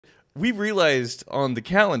we realized on the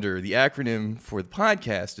calendar the acronym for the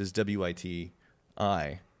podcast is WITI.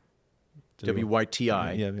 WYTI.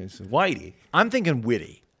 Yeah, it's Whitey. I'm thinking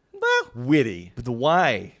witty. Well, Witty. but the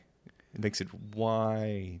Y, it makes it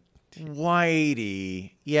Y.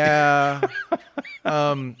 Whitey. Yeah.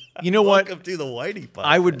 You know what? Welcome to the Whitey podcast.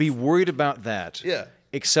 I would be worried about that. Yeah.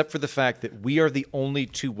 Except for the fact that we are the only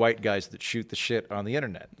two white guys that shoot the shit on the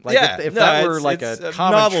internet. Like Yeah, if no, that were it's- like it's a a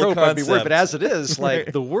common novel trope, I'd be worried. concept. But as it is, like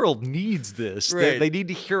Right. the world needs this. Right. They need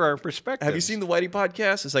to hear our perspective. Have you seen the Whitey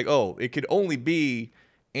podcast? It's like, oh, it could only be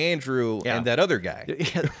Andrew Yeah. and that other guy.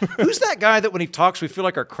 Who's that guy that when he talks, we feel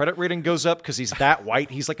like our credit rating goes up because he's that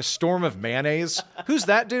white? He's like a storm of mayonnaise. Who's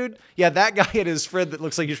that dude? Yeah, that guy and his friend that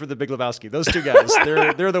looks like he's from the Big Lebowski. Those two guys.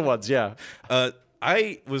 They're the ones, yeah.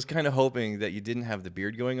 I was kind of hoping that you didn't have the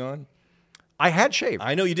beard going on. I had shaved.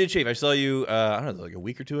 I know you did shave. I saw you, I don't know, like a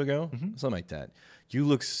week or two ago, something like that. You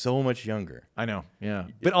look so much younger. I know, yeah.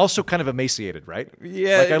 But also kind of emaciated, right?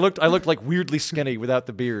 Yeah. Like I looked like weirdly skinny without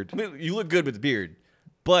the beard. I mean, you look good with the beard,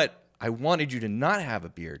 but I wanted you to not have a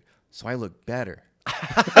beard, so I look better.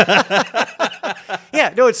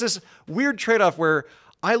 Yeah, no, it's this weird trade-off where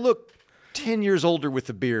I look 10 years older with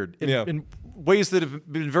the beard in ways that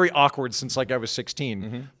have been very awkward since like I was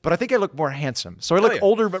 16. But I think I look more handsome. So I look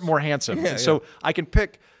older but more handsome. And so I can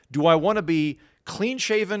pick, do I want to be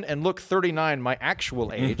clean-shaven and look 39, my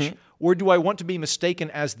actual age, or do I want to be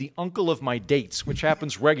mistaken as the uncle of my dates, which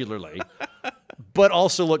happens regularly, but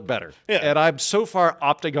also look better? And I'm so far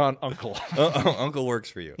opting on uncle. Uncle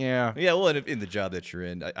works for you. Yeah. Yeah, well, in the job that you're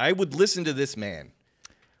in, I would listen to this man.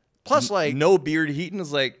 Plus, like, No beard Heaton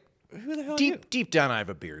is like, who the hell are you? deep down, I have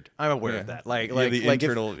a beard. I'm aware of that. Like the if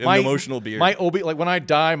internal, my emotional beard. My like when I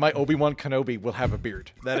die, my Obi-Wan Kenobi will have a beard.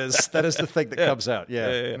 That is the thing that comes out.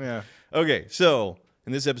 Yeah. Okay, so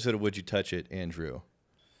in this episode of Would You Touch It, Andrew?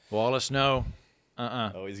 Wallace, no.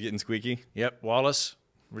 Oh, he's getting squeaky? Yep, Wallace.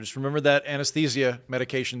 Just remember that anesthesia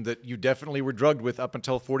medication that you definitely were drugged with up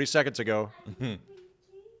until 40 seconds ago.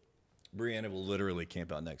 Brianna will literally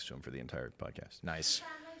camp out next to him for the entire podcast. Nice.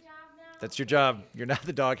 That's your job. You're not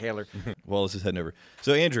the dog handler. Wallace is heading over.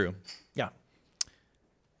 So, Andrew, Yeah.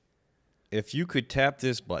 if you could tap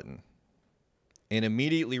this button and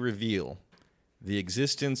immediately reveal the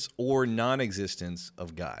existence or non-existence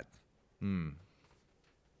of God,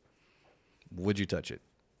 would you touch it?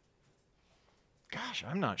 Gosh,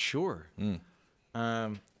 I'm not sure.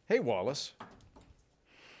 Hey, Wallace.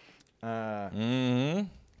 Okay,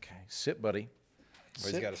 sit, buddy.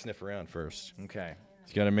 Well, he's got to sniff around first. Okay.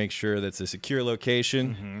 He's got to make sure that's a secure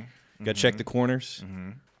location. Got to check the corners.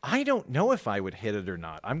 I don't know if I would hit it or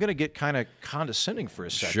not. I'm going to get kind of condescending for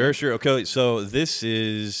a second. Sure, sure. Okay, so this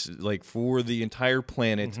is like for the entire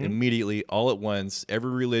planet, immediately, all at once,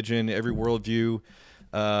 every religion, every worldview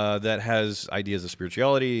that has ideas of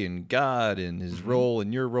spirituality and God and his role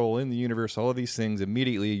and your role in the universe, all of these things,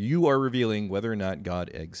 immediately you are revealing whether or not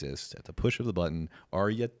God exists. At the push of the button, are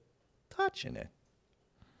you touching it?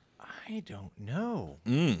 I don't know.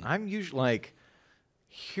 I'm usually like,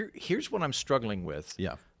 here's what I'm struggling with.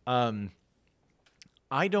 Yeah.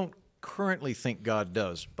 I don't currently think God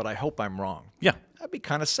does, but I hope I'm wrong. Yeah. That'd be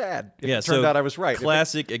kind of sad if Yeah, it turned so out I was right.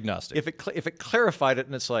 Classic agnostic. If it clarified it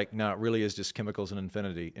and it's like, no, it really is just chemicals and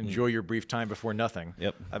infinity. Enjoy your brief time before nothing.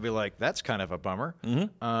 Yep. I'd be like, that's kind of a bummer.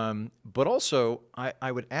 But also,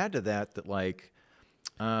 I would add to that like,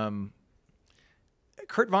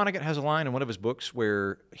 Kurt Vonnegut has a line in one of his books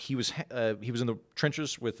where he was in the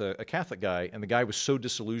trenches with a Catholic guy, and the guy was so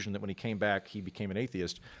disillusioned that when he came back, he became an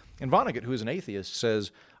atheist. And Vonnegut, who is an atheist,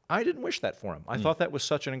 says, I didn't wish that for him. I thought that was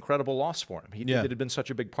such an incredible loss for him. It had been such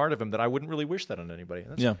a big part of him that I wouldn't really wish that on anybody.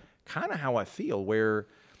 And that's kind of how I feel, where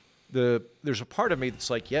there's a part of me that's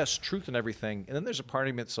like, yes, truth and everything, and then there's a part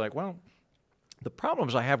of me that's like, well, the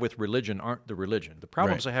problems I have with religion aren't the religion. The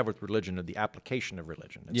problems I have with religion are the application of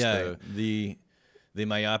religion. It's the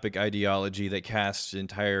myopic ideology that casts an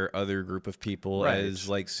entire other group of people as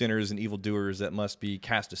like sinners and evildoers that must be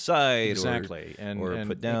cast aside or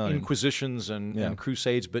put down. Inquisitions and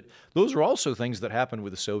crusades. But those are also things that happened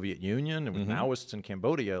with the Soviet Union and with Maoists in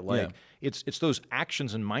Cambodia. Like it's those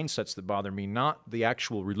actions and mindsets that bother me, not the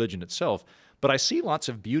actual religion itself. But I see lots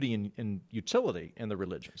of beauty and utility in the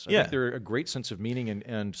religions. I think they're a great sense of meaning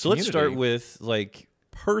and So let's start with like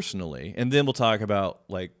personally, and then we'll talk about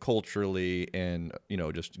like culturally and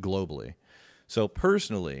just globally. So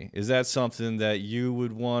personally, is that something that you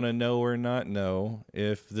would want to know or not know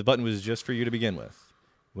if the button was just for you to begin with?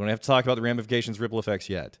 We don't have to talk about the ramifications, ripple effects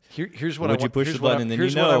yet. Here's what would I want. you push the button and then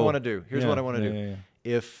here's you know? what I want to do. Here's what I want to do.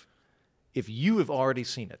 Yeah. If you have already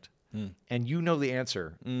seen it and you know the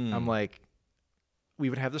answer, I'm like, we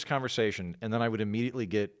would have this conversation, and then I would immediately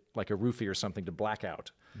get like a roofie or something to black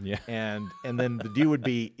out. Yeah. And then the deal would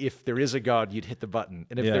be, if there is a God, you'd hit the button,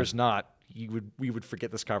 and if Yeah. there's not, we would forget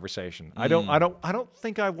this conversation. I don't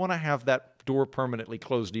think I want to have that door permanently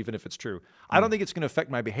closed, even if it's true. I don't think it's going to affect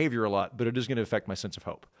my behavior a lot, but it is going to affect my sense of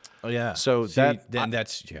hope. Oh yeah. So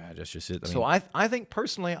that's just it. So I think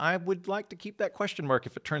personally, I would like to keep that question mark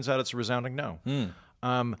if it turns out it's a resounding no.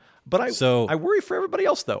 But I worry for everybody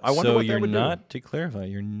else, though. I wonder what you're they would not, to clarify,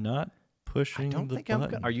 you're not pushing do. I don't the think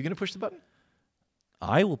button. Are you going to push the button?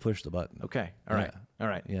 I will push the button. Okay. All right. All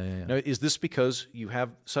right. Yeah. Now, is this because you have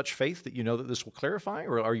such faith that you know that this will clarify,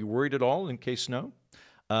 or are you worried at all in case no?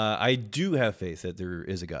 I do have faith that there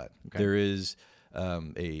is a God. Okay. There is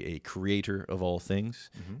a creator of all things.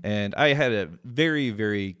 And Mm-hmm. I had a very,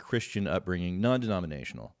 very Christian upbringing,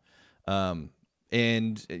 non-denominational. And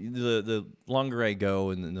the longer I go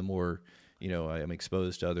and the more, I am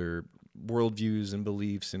exposed to other worldviews and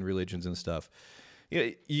beliefs and religions and stuff,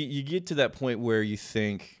 you get to that point where you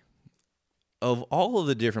think of all of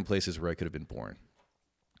the different places where I could have been born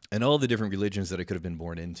and all the different religions that I could have been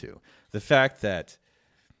born into. The fact that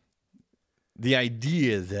the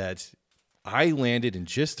idea that I landed in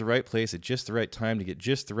just the right place at just the right time to get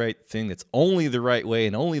just the right thing that's only the right way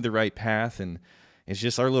and only the right path, and it's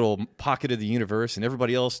just our little pocket of the universe, and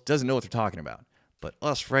everybody else doesn't know what they're talking about. But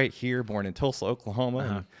us right here, born in Tulsa,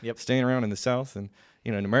 Oklahoma, and staying around in the South and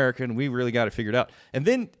in America, and we really got it figured out. And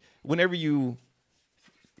then whenever you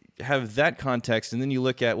have that context, and then you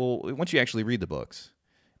look at, once you actually read the books,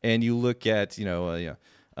 and you look at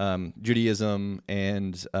Judaism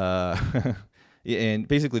and and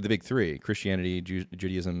basically the big three: Christianity,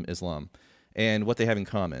 Judaism, Islam, and what they have in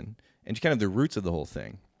common, and kind of the roots of the whole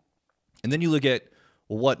thing. And then you look at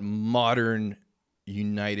what modern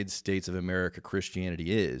United States of America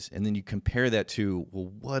Christianity is, and then you compare that to,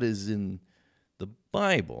 what is in the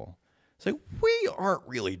Bible? It's like, we aren't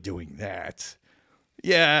really doing that.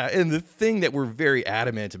 Yeah, and the thing that we're very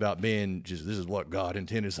adamant about being this is what God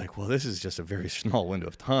intended, is like, this is just a very small window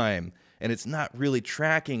of time, and it's not really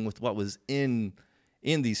tracking with what was in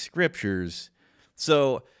these scriptures.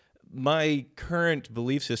 So my current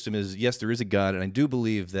belief system is, yes, there is a God, and I do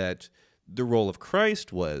believe that the role of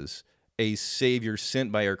Christ was a savior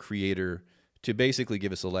sent by our Creator to basically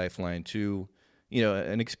give us a lifeline to,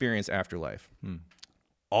 an experience afterlife.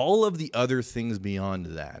 All of the other things beyond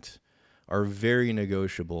that are very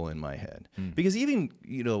negotiable in my head, because even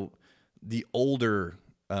the older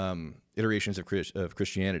iterations of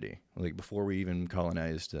Christianity, like before we even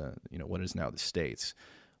colonized, what is now the States,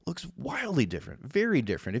 looks wildly different, very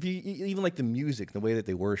different. If you even like the music, the way that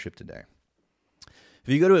they worship today.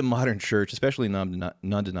 If you go to a modern church, especially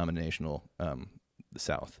non-denominational, the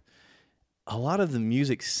South, a lot of the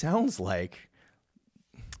music sounds like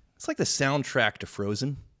it's like the soundtrack to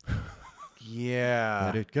Frozen. Yeah.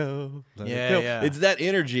 Let it go. Let Yeah, it go. yeah. It's that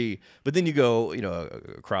energy. But then you go,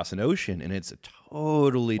 across an ocean, and it's a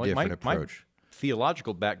totally different approach. My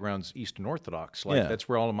theological background's Eastern Orthodox. Like, Yeah. that's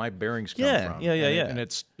where all of my bearings come Yeah, from. yeah. And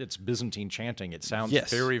it's Byzantine chanting. It sounds Yes.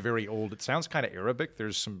 very, very old. It sounds kind of Arabic.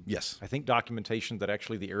 There's some, Yes. I think, documentation that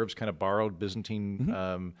actually the Arabs kind of borrowed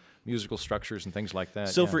Byzantine musical structures and things like that.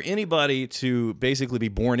 So yeah. for anybody to basically be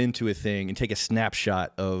born into a thing and take a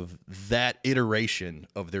snapshot of that iteration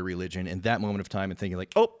of their religion in that moment of time and thinking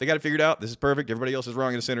like, they got it figured out. This is perfect. Everybody else is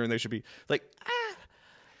wrong in the center, and they should be like,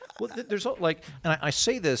 Well, there's like, and I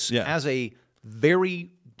say this Yeah. as a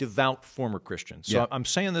very devout former Christian. So Yeah. I'm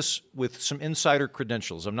saying this with some insider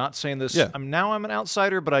credentials. I'm not saying this. Yeah. I'm an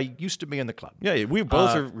outsider, but I used to be in the club. Yeah, we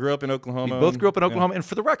both grew up in Oklahoma. We both grew up in Oklahoma. And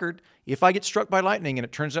for the record, if I get struck by lightning and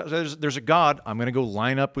it turns out there's a God, I'm going to go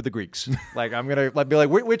line up with the Greeks. Like, I'm going to be like,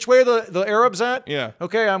 which way are the Arabs at? Yeah.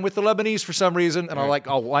 Okay, I'm with the Lebanese for some reason, and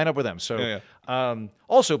I'll line up with them. So,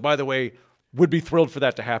 also, by the way, would be thrilled for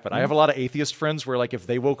that to happen. I have a lot of atheist friends where, like, if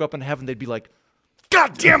they woke up in heaven, they'd be like,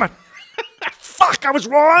 God damn it! Fuck, I was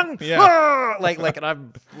wrong. Yeah. Ah!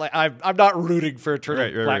 And I'm not rooting for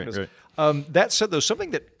eternal blackness. Right. That said, though, something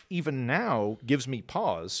that even now gives me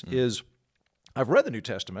pause is I've read the New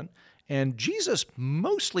Testament, and Jesus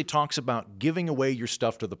mostly talks about giving away your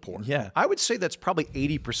stuff to the poor. Yeah. I would say that's probably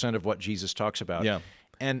 80% of what Jesus talks about. Yeah.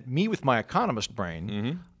 And me with my economist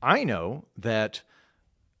brain, I know that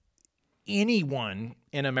anyone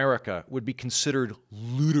in America would be considered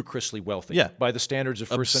ludicrously wealthy by the standards of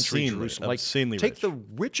first century Jerusalem. Like, obscenely take rich. the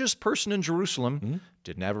richest person in Jerusalem,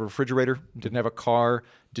 didn't have a refrigerator, didn't have a car,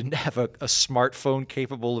 didn't have a smartphone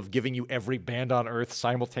capable of giving you every band on earth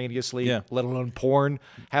simultaneously, let alone porn,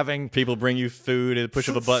 having People bring you food at the push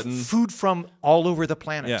of a button. food from all over the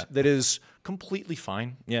planet that is completely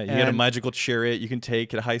fine. Yeah, you got a magical chariot you can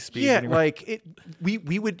take at high speed. Yeah, anywhere. like we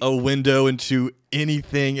would a window into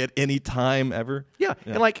anything at any time ever. Yeah,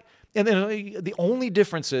 and then the only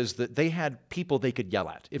difference is that they had people they could yell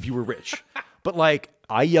at if you were rich. But like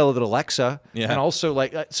I yell at Alexa, and also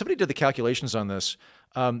like somebody did the calculations on this.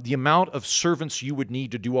 The amount of servants you would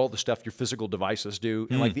need to do all the stuff your physical devices do,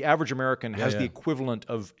 and like the average American has the equivalent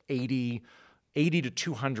of 80 to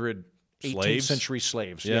 200 18th century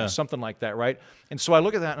slaves, something like that, right? And so I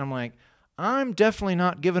look at that and I'm like, I'm definitely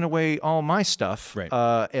not giving away all my stuff, right?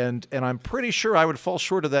 And I'm pretty sure I would fall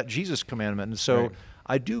short of that Jesus commandment, and so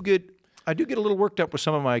I do get a little worked up with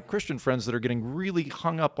some of my Christian friends that are getting really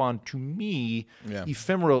hung up on, to me,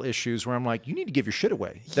 ephemeral issues where I'm like, you need to give your shit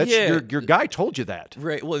away. That's your guy told you that.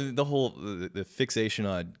 Right. Well, the whole the fixation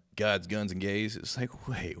on God's, guns, and gays, it's like,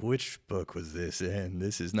 wait, which book was this in?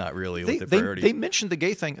 This is not really what the priority. They mentioned the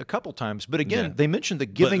gay thing a couple times, but again, they mentioned the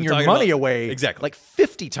giving your money away like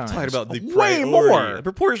 50 times. Talking about the way more.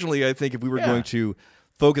 Proportionally, I think if we were going to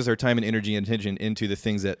focus our time and energy and attention into the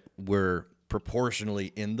things that were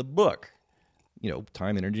proportionally in the book,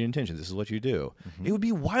 time, energy, and attention, this is what you do, it would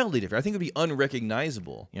be wildly different. I think it would be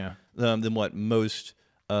unrecognizable than what most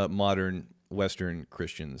modern Western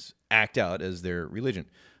Christians act out as their religion.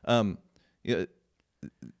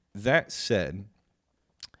 That said,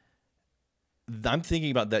 I'm thinking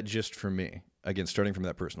about that just for me, again, starting from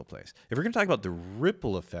that personal place. If we're going to talk about the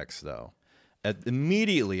ripple effects, though,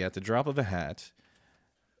 immediately at the drop of a hat,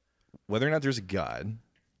 whether or not there's a God,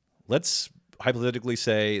 let's hypothetically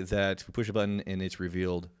say that we push a button and it's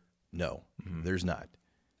revealed, no, there's not.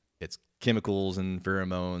 It's chemicals and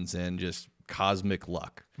pheromones and just cosmic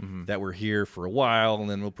luck that we're here for a while, and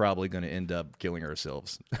then we're probably going to end up killing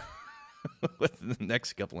ourselves within the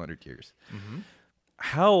next couple hundred years.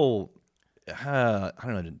 How, I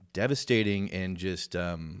don't know, devastating and just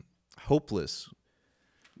hopeless.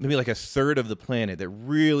 Maybe like a third of the planet that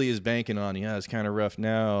really is banking on, it's kind of rough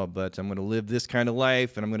now, but I'm going to live this kind of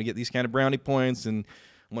life, and I'm going to get these kind of brownie points, and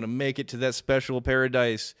I'm going to make it to that special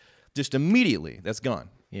paradise. Just immediately, that's gone.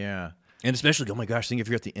 Yeah. And especially, oh my gosh, think if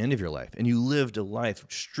you're at the end of your life and you lived a life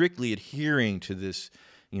strictly adhering to this,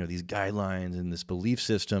 these guidelines and this belief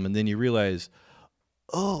system, and then you realize,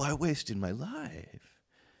 oh, I wasted my life.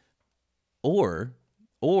 Or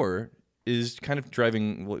is kind of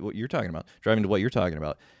driving what you're talking about, driving to what you're talking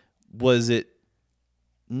about. Was it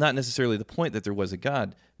not necessarily the point that there was a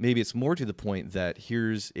God? Maybe it's more to the point that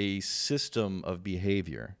here's a system of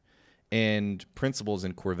behavior and principles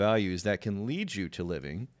and core values that can lead you to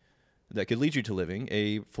living,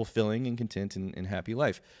 a fulfilling and content and happy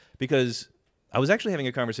life. Because I was actually having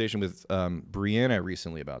a conversation with Brianna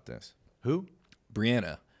recently about this. Who?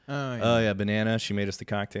 Brianna. Oh, yeah. Banana. She made us the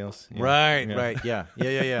cocktails. Right. Yeah.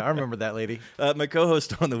 I remember that lady. My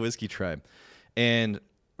co-host on the Whiskey Tribe. And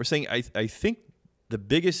we're saying I think the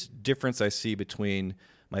biggest difference I see between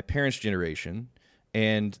my parents' generation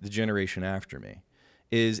and the generation after me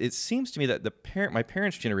is it seems to me that my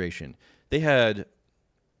parents' generation, they had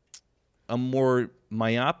a more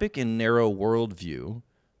myopic and narrow worldview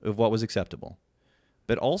of what was acceptable.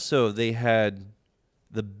 But also they had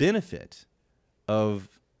the benefit of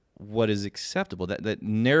what is acceptable, that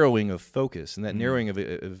narrowing of focus and that narrowing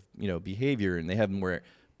of behavior, and they have more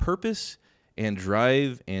purpose and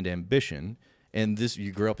drive and ambition. And this,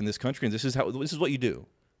 you grow up in this country, and this is what you do,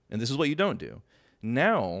 and this is what you don't do.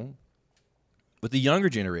 Now, with the younger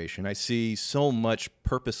generation, I see so much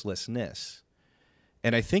purposelessness,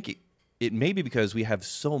 and I think it may be because we have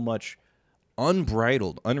so much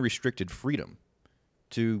unbridled, unrestricted freedom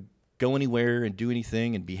to go anywhere and do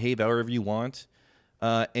anything and behave however you want.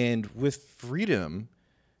 And with freedom,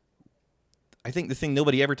 I think the thing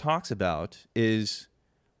nobody ever talks about is,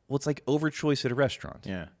 well, it's like overchoice at a restaurant.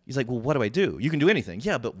 Yeah. He's like, well, what do I do? You can do anything.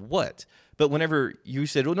 Yeah, but what? But whenever you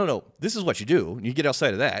said, oh, no, this is what you do, and you get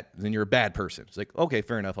outside of that, then you're a bad person. It's like, okay,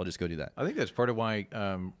 fair enough, I'll just go do that. I think that's part of why,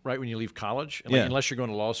 right when you leave college, unless you're going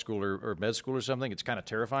to law school or med school or something, it's kind of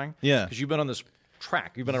terrifying. Yeah. Because you've been on this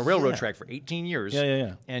track. You've been on a railroad track for 18 years.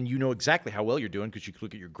 Yeah. And you know exactly how well you're doing because you can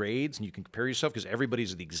look at your grades and you can compare yourself because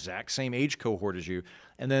everybody's the exact same age cohort as you.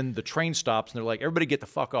 And then the train stops and they're like, everybody get the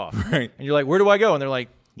fuck off. Right. And you're like, where do I go? And they're like,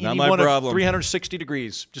 you not need my one problem. of 360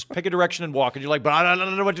 degrees. Just pick a direction and walk. And you're like, but I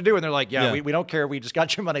don't know what to do. And they're like, yeah. We don't care. We just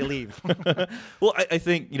got your money. Leave. Well, I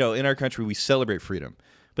think, in our country, we celebrate freedom.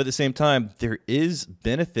 But at the same time, there is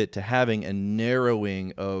benefit to having a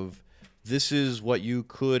narrowing of this is what you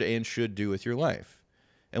could and should do with your life.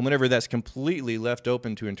 And whenever that's completely left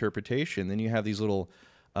open to interpretation, then you have these little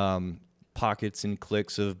pockets and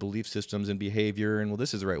cliques of belief systems and behavior. And, well,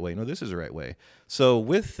 this is the right way. No, this is the right way. So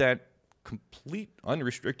with that complete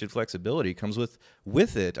unrestricted flexibility comes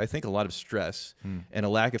with it, I think, a lot of stress and a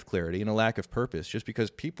lack of clarity and a lack of purpose, just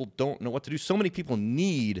because people don't know what to do. So many people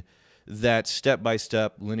need that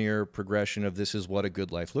step-by-step linear progression of this is what a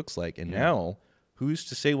good life looks like. And now, who's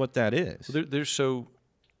to say what that is? So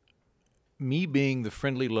me being the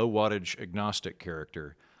friendly, low-wattage agnostic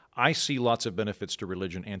character, I see lots of benefits to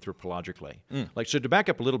religion anthropologically. Like, so to back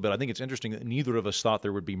up a little bit, I think it's interesting that neither of us thought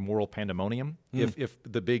there would be moral pandemonium if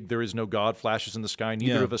the big "there is no God" flashes in the sky.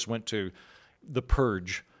 Neither of us went to the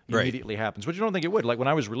purge immediately happens, but you don't think it would. Like when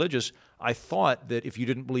I was religious, I thought that if you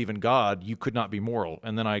didn't believe in God, you could not be moral,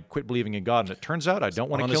 and then I quit believing in God, and it turns out I don't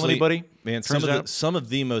want to kill anybody. Man, some of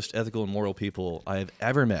the most ethical and moral people I have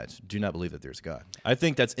ever met do not believe that there's God. I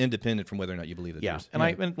think that's independent from whether or not you believe that there's.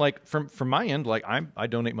 And like from my end, like I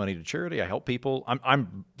donate money to charity, I help people.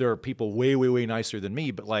 There are people way nicer than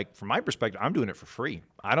me, but like from my perspective, I'm doing it for free.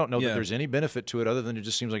 I don't know that there's any benefit to it other than it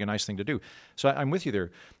just seems like a nice thing to do. So I'm with you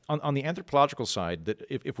there. On the anthropological side, that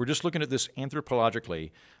if we're just looking at this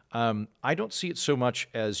anthropologically, I don't see it so much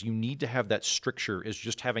as you need to have that stricture as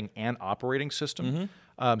just having an operating system.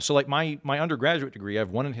 So like my undergraduate degree, I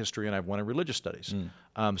have one in history and I have one in religious studies.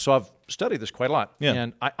 So I've studied this quite a lot.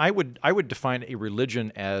 And I would define a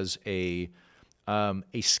religion as a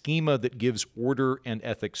schema that gives order and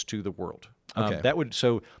ethics to the world.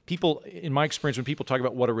 So people, in my experience, when people talk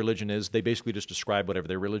about what a religion is, they basically just describe whatever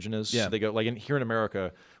their religion is. So they go, like here in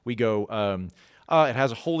America, we go, it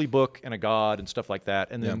has a holy book and a God and stuff like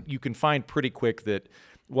that. And then you can find pretty quick that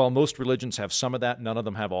while most religions have some of that, none of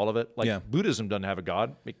them have all of it. Like Buddhism doesn't have a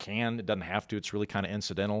God. It doesn't have to. It's really kind of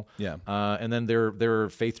incidental. And then there are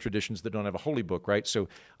faith traditions that don't have a holy book, right? So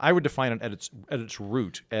I would define it at its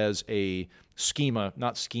root as a schema,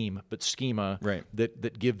 not scheme, but schema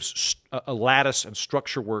that gives a lattice and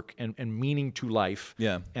structure work and meaning to life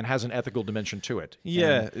and has an ethical dimension to it.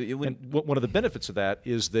 And one of the benefits of that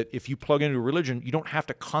is that if you plug into a religion, you don't have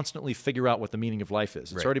to constantly figure out what the meaning of life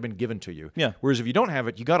is. It's already been given to you. Whereas if you don't have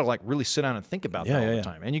it, you got to like really sit down and think about that all the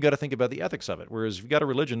time. And you got to think about the ethics of it. Whereas if you got a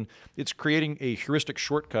religion, it's creating a heuristic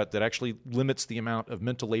shortcut that actually limits the amount of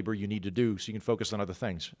mental labor you need to do so you can focus on other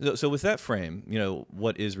things. So with that frame,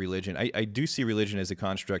 what is religion? I do see religion as a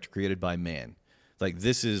construct created by man. Like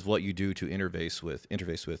this is what you do to interface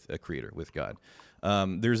with a creator, with God.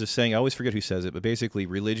 There's a saying, I always forget who says it, but basically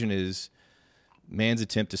religion is man's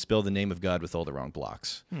attempt to spell the name of God with all the wrong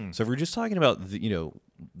blocks. So if we're just talking about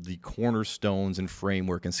the cornerstones and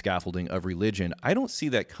framework and scaffolding of religion, I don't see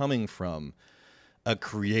that coming from a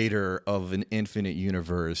creator of an infinite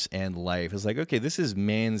universe and life. It's like, okay, this is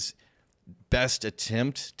man's best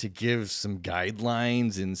attempt to give some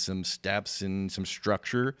guidelines and some steps and some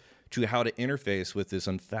structure to how to interface with this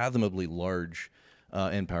unfathomably large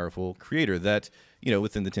and powerful creator that,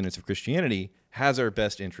 within the tenets of Christianity, has our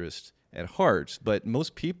best interest at heart. But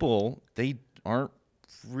most people, they aren't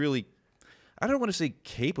really, I don't want to say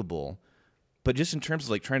capable, but just in terms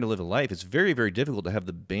of like trying to live a life, it's very, very difficult to have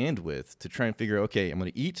the bandwidth to try and figure out, okay, I'm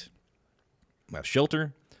going to eat, I'm going to have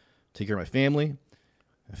shelter, take care of my family,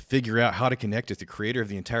 figure out how to connect with the creator of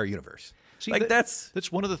the entire universe. See,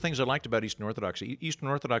 that's one of the things I liked about Eastern Orthodoxy. Eastern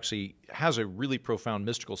Orthodoxy has a really profound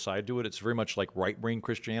mystical side to it. It's very much like right-brain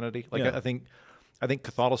Christianity. I think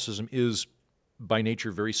Catholicism is by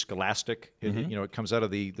nature very scholastic. It comes out of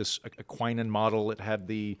this Aquinan model. It had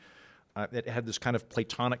this kind of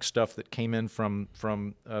Platonic stuff that came in from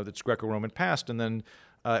its Greco-Roman past, and then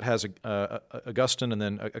it has Augustine and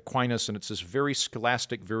then Aquinas, and it's this very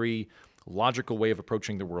scholastic, very logical way of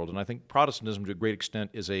approaching the world. And I think Protestantism, to a great extent,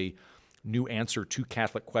 is a new answer to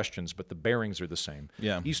Catholic questions, but the bearings are the same.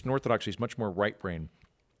 Eastern Orthodoxy is much more right-brain.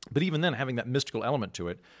 But even then, having that mystical element to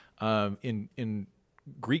it, in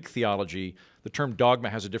Greek theology, the term dogma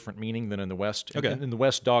has a different meaning than in the West. In the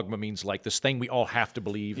West, dogma means like this thing we all have to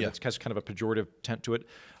believe. It has kind of a pejorative tint to it.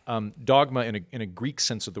 Dogma, in a Greek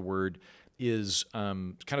sense of the word, is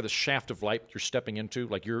kind of the shaft of light you're stepping into.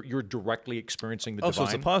 Like you're directly experiencing the divine. So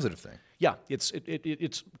it's a positive thing. Yeah, it's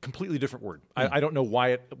a completely different word. I don't know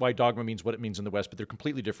why dogma means what it means in the West, but they're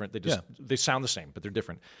completely different. They sound the same, but they're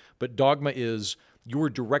different. But dogma is your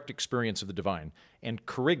direct experience of the divine, and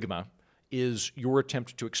kerygma is your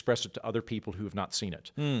attempt to express it to other people who have not seen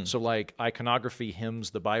it. So like iconography,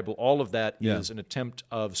 hymns, the Bible, all of that is an attempt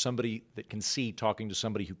of somebody that can see talking to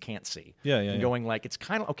somebody who can't see. Going like, it's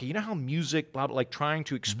kind of, okay, you know how music, blah, blah, like trying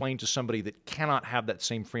to explain to somebody that cannot have that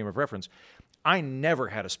same frame of reference. I never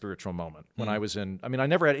had a spiritual moment when I was I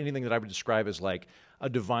never had anything that I would describe as like a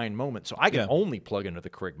divine moment. So I could only plug into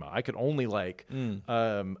the kerygma. I could only like,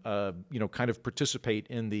 kind of participate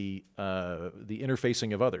in the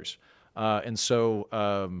interfacing of others. And so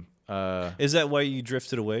Is that why you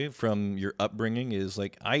drifted away from your upbringing? Is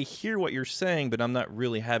like, I hear what you're saying, but I'm not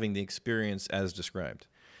really having the experience as described.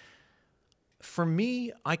 For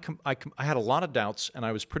me, I had a lot of doubts, and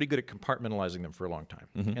I was pretty good at compartmentalizing them for a long time.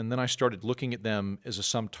 And then I started looking at them as a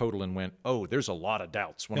sum total and went, oh, there's a lot of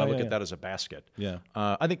doubts when I look at that as a basket. Yeah.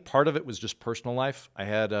 I think part of it was just personal life. I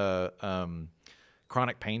had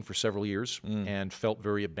chronic pain for several years and felt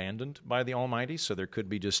very abandoned by the Almighty, so there could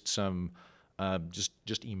be just some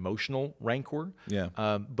just emotional rancor.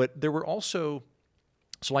 Yeah. But there were also,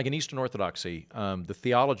 so like in Eastern Orthodoxy, the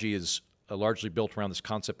theology is largely built around this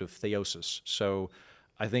concept of theosis. So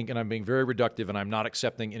I think, and I'm being very reductive, and I'm not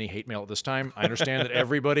accepting any hate mail at this time. I understand that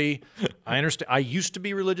everybody, I understand. I used to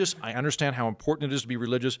be religious. I understand how important it is to be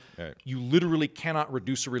religious. Right. You literally cannot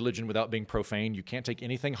reduce a religion without being profane. You can't take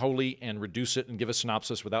anything holy and reduce it and give a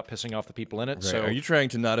synopsis without pissing off the people in it. Right. So are you trying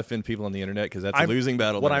to not offend people on the internet? Because that's a losing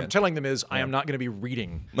battle. What man. I'm telling them is I am not going to be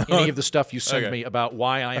reading any of the stuff you send me about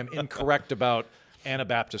why I am incorrect about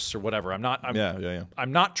Anabaptists or whatever. I'm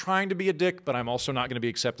not trying to be a dick, but I'm also not going to be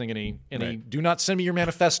accepting any. Right. Do not send me your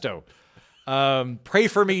manifesto. Pray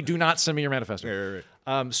for me. Do not send me your manifesto.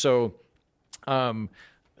 Right.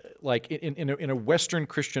 Like in a Western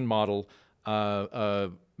Christian model,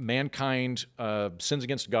 mankind sins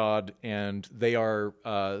against God, and they are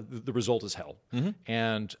the result is hell.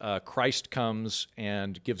 And Christ comes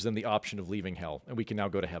and gives them the option of leaving hell, and we can now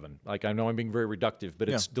go to heaven. Like, I know I'm being very reductive, but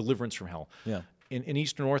it's deliverance from hell. Yeah. In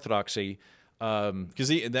Eastern Orthodoxy, because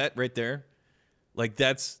that right there, like,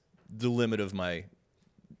 that's the limit of my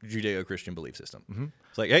Judeo-Christian belief system.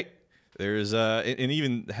 It's like, hey, there's and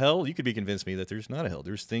even hell. You could be convinced me that there's not a hell.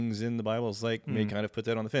 There's things in the Bible that's like may kind of put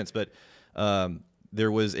that on the fence, but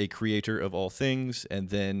there was a creator of all things, and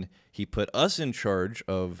then he put us in charge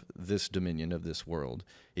of this dominion of this world.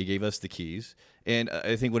 He gave us the keys, and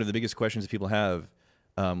I think one of the biggest questions that people have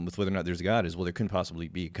with whether or not there's a God is, well, there couldn't possibly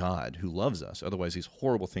be a God who loves us. Otherwise, these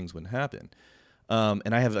horrible things wouldn't happen.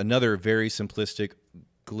 And I have another very simplistic,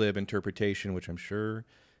 glib interpretation, which I'm sure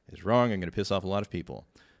is wrong. I'm going to piss off a lot of people.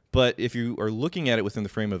 But if you are looking at it within the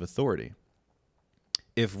frame of authority,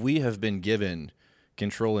 if we have been given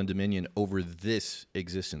control and dominion over this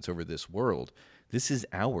existence, over this world, this is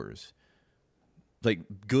ours. Like,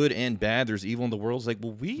 good and bad, there's evil in the world. It's like,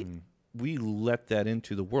 well, we let that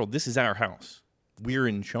into the world. This is our house. We're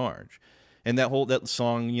in charge. And that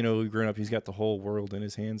song, growing up, he's got the whole world in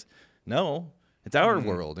his hands. No, it's our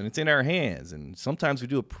world, and it's in our hands. And sometimes we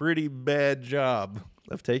do a pretty bad job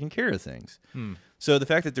of taking care of things. So the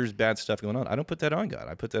fact that there's bad stuff going on, I don't put that on God.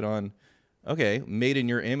 I put that on, okay, made in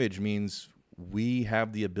your image means we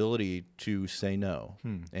have the ability to say no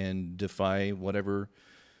and defy whatever,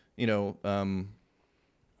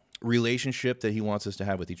 relationship that he wants us to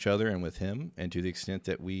have with each other and with him. And to the extent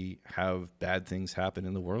that we have bad things happen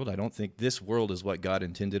in the world, I don't think this world is what God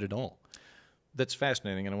intended at all. That's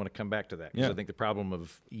fascinating, and I want to come back to that, because I think the problem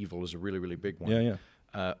of evil is a really, really big one.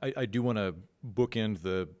 Yeah. I do want to bookend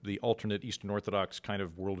the alternate Eastern Orthodox kind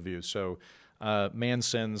of worldview. So man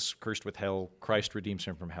sins, cursed with hell, Christ redeems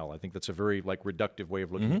him from hell. I think that's a very reductive way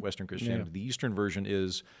of looking at Western Christianity. The Eastern version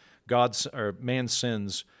is man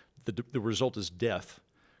sins, the result is death.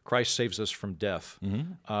 Christ saves us from death.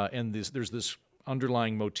 And there's this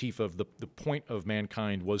underlying motif of the point of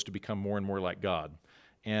mankind was to become more and more like God.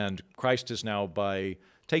 And Christ is now, by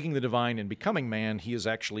taking the divine and becoming man, he has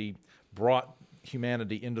actually brought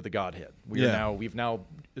humanity into the Godhead. We've now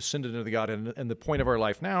ascended into the Godhead, and the point of our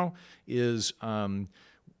life now is,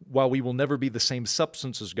 while we will never be the same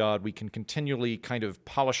substance as God, we can continually kind of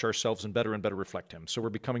polish ourselves and better reflect him. So we're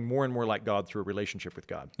becoming more and more like God through a relationship with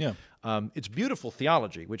God. Yeah. It's beautiful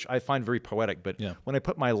theology, which I find very poetic, but when I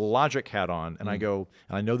put my logic hat on and I go,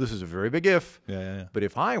 and I know this is a very big if, but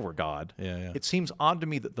if I were God, it seems odd to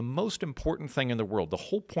me that the most important thing in the world, the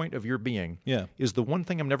whole point of your being, is the one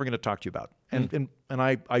thing I'm never going to talk to you about. And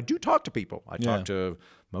I do talk to people. I talk to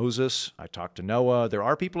Moses, I talk to Noah. There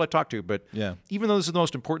are people I talk to, but even though this is the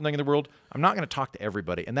most important thing in the world, I'm not going to talk to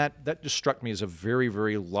everybody. And that just struck me as a very,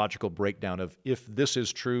 very logical breakdown of, if this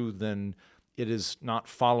is true, then it is not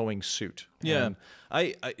following suit. Yeah.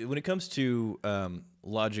 I when it comes to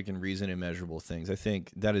logic and reason and measurable things, I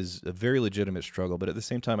think that is a very legitimate struggle. But at the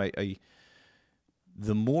same time,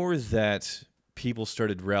 the more that people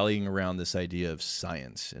started rallying around this idea of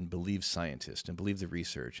science and believe scientists and believe the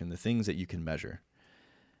research and the things that you can measure,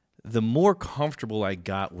 the more comfortable I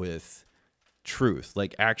got with truth,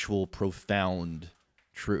 like actual profound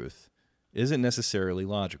truth, isn't necessarily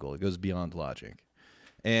logical. It goes beyond logic.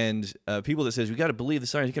 And people that says, we got to believe the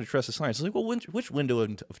science, you got to trust the science. It's like, well, which window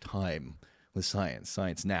of time with science?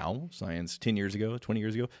 Science now, science 10 years ago, 20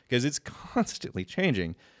 years ago? Because it's constantly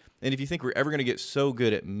changing. And if you think we're ever going to get so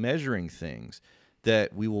good at measuring things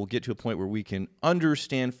that we will get to a point where we can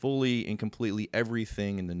understand fully and completely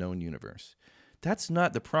everything in the known universe, that's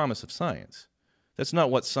not the promise of science. That's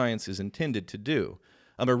not what science is intended to do.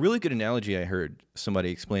 A really good analogy I heard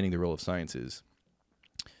somebody explaining the role of science is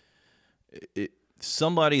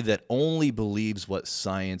somebody that only believes what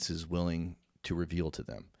science is willing to reveal to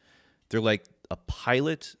them. They're like a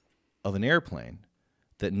pilot of an airplane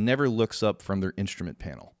that never looks up from their instrument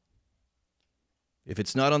panel. If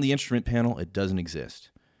it's not on the instrument panel, it doesn't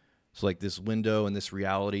exist. So like this window and this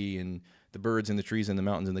reality and the birds and the trees and the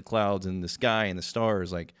mountains and the clouds and the sky and the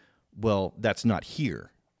stars, like, well, that's not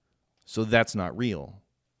here. So that's not real.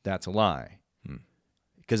 That's a lie.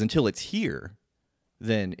 Because until it's here,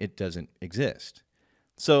 then it doesn't exist.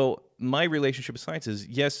 So my relationship with science is,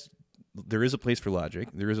 yes, there is a place for logic.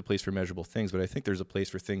 There is a place for measurable things, but I think there's a place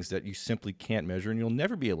for things that you simply can't measure and you'll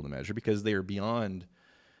never be able to measure because they are beyond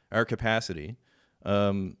our capacity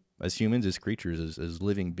as humans, as creatures, as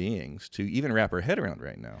living beings to even wrap our head around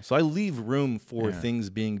right now. So I leave room for things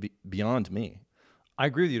being beyond me. I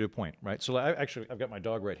agree with you to a point, right? So I've got my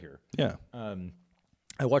dog right here. Yeah.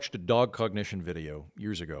 I watched a dog cognition video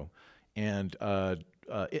years ago, and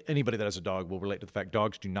anybody that has a dog will relate to the fact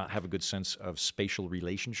dogs do not have a good sense of spatial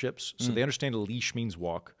relationships. So they understand a leash means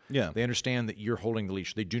walk. Yeah. They understand that you're holding the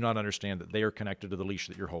leash. They do not understand that they are connected to the leash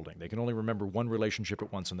that you're holding. They can only remember one relationship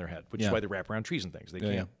at once in their head, which is why they wrap around trees and things.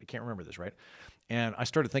 They can't remember this, right? And I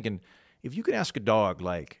started thinking, if you could ask a dog,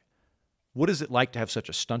 like, what is it like to have such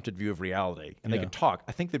a stunted view of reality? And they could talk.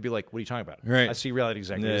 I think they'd be like, what are you talking about? Right. I see reality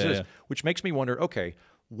exactly as it is. Which makes me wonder, okay,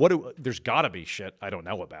 there's got to be shit I don't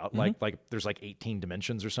know about. Like there's like 18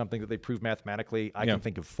 dimensions or something that they prove mathematically. I can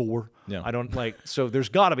think of 4. Yeah. I don't so there's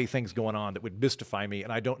got to be things going on that would mystify me,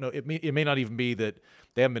 and I don't know. It may not even be that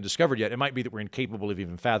they haven't been discovered yet. It might be that we're incapable of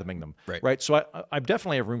even fathoming them. Right. So I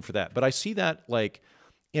definitely have room for that. But I see that like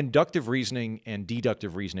inductive reasoning and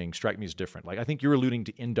deductive reasoning strike me as different. Like I think you're alluding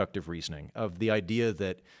to inductive reasoning of the idea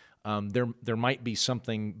that there might be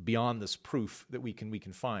something beyond this proof that we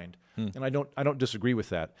can find, and I don't disagree with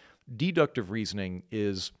that. Deductive reasoning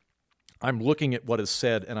is I'm looking at what is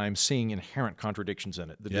said and I'm seeing inherent contradictions in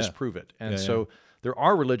it that disprove it, and so there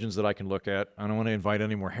are religions that I can look at. I don't want to invite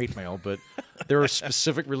any more hate mail, but there are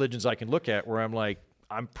specific religions I can look at where I'm like,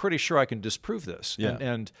 I'm pretty sure I can disprove this,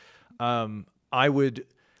 and I would.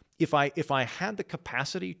 If I had the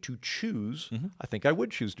capacity to choose, I think I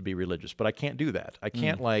would choose to be religious, but I can't do that. I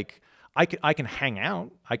can't I can hang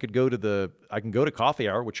out. I can go to coffee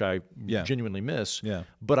hour, which I genuinely miss. Yeah.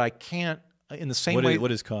 But I can't in the same way.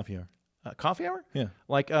 What is coffee hour? Coffee hour? Yeah.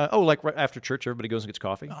 Like right after church, everybody goes and gets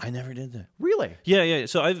coffee. Oh, I never did that. Really? Yeah.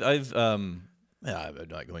 So I'm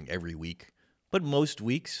not going every week, but most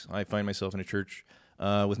weeks I find myself in a church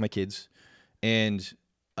with my kids, and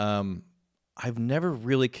I've never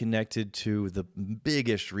really connected to the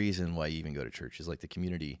biggest reason why you even go to church is like the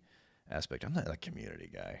community aspect. I'm not a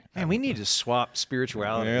community guy. Man, we need to swap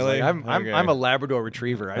spirituality. Really? Like, I'm a Labrador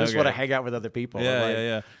Retriever. I just want to hang out with other people.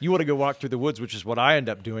 Yeah. You want to go walk through the woods, which is what I end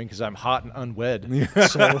up doing because I'm hot and unwed.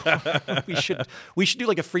 So we should do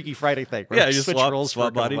like a Freaky Friday thing. Right? Yeah, just switch roles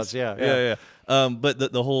swap for a couple bodies. months. Yeah.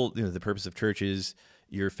 But the whole the purpose of church is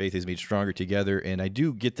your faith is made stronger together, and I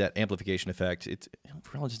do get that amplification effect. It's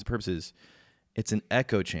for all intents and purposes. It's an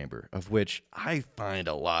echo chamber of which I find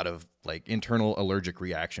a lot of like internal allergic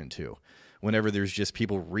reaction to. Whenever there's just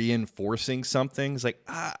people reinforcing something, it's like,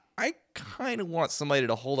 I kind of want somebody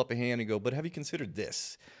to hold up a hand and go, but have you considered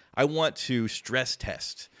this? I want to stress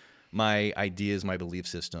test my ideas, my belief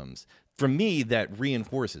systems. For me, that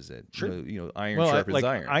reinforces it. Sure. Iron sharpens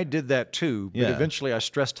iron. I did that too, but eventually I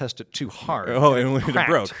stress tested it too hard. Oh, and it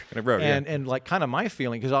broke. And like kind of my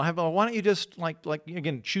feeling, because I'll have, why don't you just like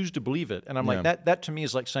again, choose to believe it? And I'm like, that to me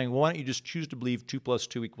is like saying, well, why don't you just choose to believe 2 +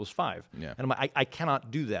 2 = 5? Yeah. And I'm like, I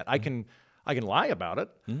cannot do that. I can lie about it,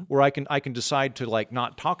 or I can decide to like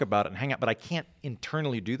not talk about it and hang out, but I can't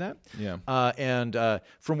internally do that. Yeah. And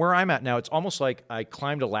from where I'm at now, it's almost like I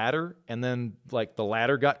climbed a ladder and then like the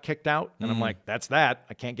ladder got kicked out, and I'm like, that's that.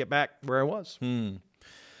 I can't get back where I was.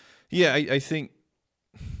 Yeah, I think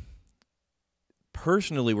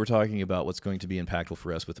personally we're talking about what's going to be impactful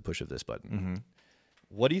for us with the push of this button.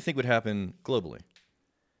 What do you think would happen globally?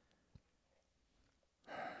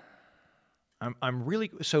 I'm really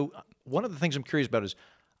so. One of the things I'm curious about is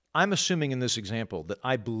I'm assuming in this example that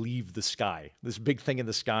I believe the sky, this big thing in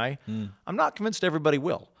the sky. I'm not convinced everybody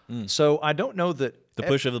will. So I don't know that the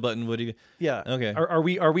push of the button would you? Yeah. Okay. Are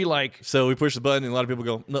we like? So we push the button and a lot of people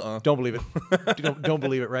go, nuh-uh. Don't believe it. don't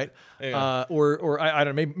believe it, right? Or I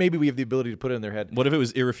don't know. Maybe we have the ability to put it in their head. What if it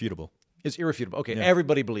was irrefutable? It's irrefutable. Okay,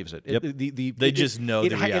 everybody believes it. Yep. They just know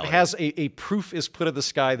the reality. It has a proof is put in the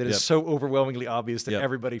sky that is so overwhelmingly obvious that Yep.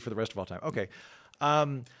 everybody for the rest of all time. Okay.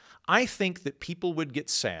 I think that people would get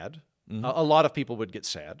sad. A lot of people would get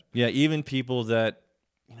sad. Yeah, even people that,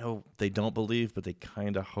 you know, they don't believe, but they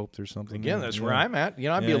kind of hope there's something. Again, that's where I'm at. You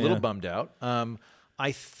know, I'd be a little bummed out.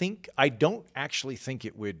 I don't actually think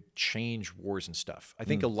it would change wars and stuff. I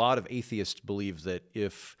think a lot of atheists believe that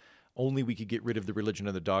if only we could get rid of the religion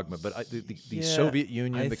and the dogma, but the Soviet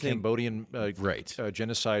Union, the Cambodian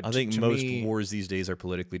genocide. I think to most me, wars these days are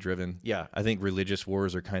politically driven. Yeah. I think religious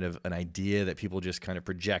wars are kind of an idea that people just kind of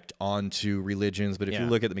project onto religions. But if you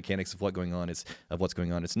look at the mechanics of what's going on,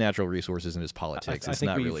 it's natural resources and it's politics. It's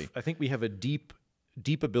not really. I think we have a deep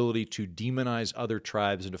ability to demonize other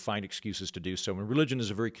tribes and to find excuses to do so. And religion is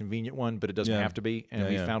a very convenient one, but it doesn't have to be. And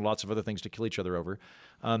we found lots of other things to kill each other over.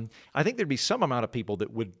 I think there'd be some amount of people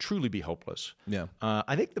that would truly be hopeless. Yeah.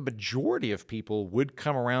 I think the majority of people would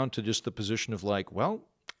come around to just the position of like, well,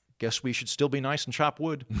 guess we should still be nice and chop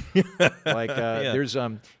wood. There's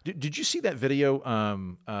did you see that video,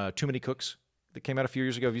 Too Many Cooks, that came out a few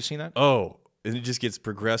years ago? Have you seen that? Oh, and it just gets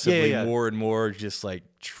progressively more and more just like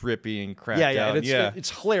trippy and cracked out.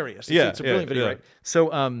 It's hilarious. Yeah, it's a brilliant video, right?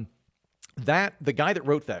 So the guy that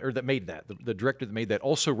wrote that, or that made that, the director that made that,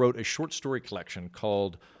 also wrote a short story collection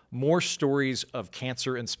called More Stories of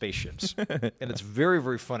Cancer and Spaceships. And it's very,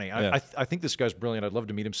 very funny. I think this guy's brilliant. I'd love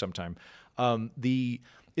to meet him sometime.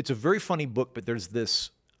 It's a very funny book, but there's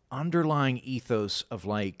this underlying ethos of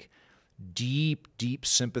like deep, deep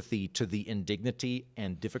sympathy to the indignity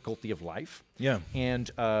and difficulty of life. Yeah. And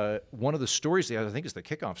one of the stories, I think is the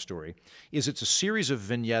kickoff story, is it's a series of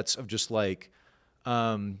vignettes of just like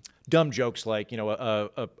dumb jokes like, you know,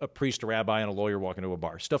 a priest, a rabbi, and a lawyer walk into a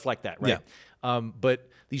bar, stuff like that, right? Yeah. But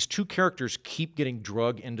these two characters keep getting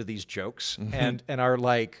drug into these jokes and are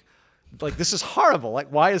like, this is horrible. Like,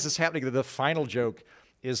 why is this happening? The final joke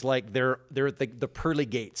is like they're at the pearly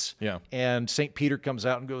gates. Yeah. And St. Peter comes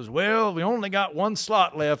out and goes, well, we only got one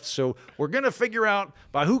slot left, so we're going to figure out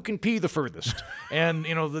by who can pee the furthest. And,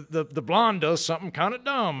 you know, the blonde does something kind of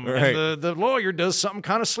dumb. Right. And the lawyer does something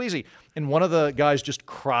kind of sleazy. And one of the guys just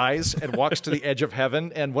cries and walks to the edge of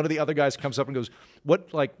heaven. And one of the other guys comes up and goes,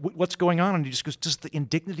 what's going on? And he just goes, does the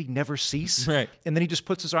indignity never cease? Right. And then he just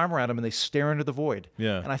puts his arm around him and they stare into the void.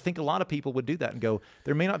 Yeah. And I think a lot of people would do that and go,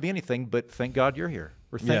 there may not be anything, but thank God you're here.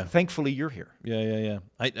 Or thankfully you're here. Yeah.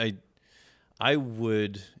 I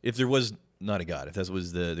would, if there was not a God, if that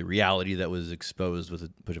was the reality that was exposed with a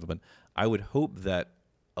push of a button, I would hope that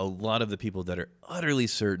a lot of the people that are utterly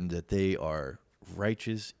certain that they are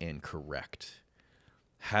righteous and correct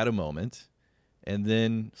had a moment, and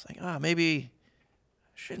then it's like, maybe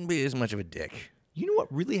I shouldn't be as much of a dick. You know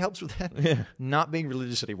what really helps with that? Not being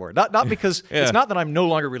religious anymore. Not because it's not that I'm no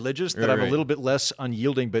longer religious, that I'm a little bit less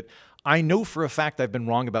unyielding, but I know for a fact I've been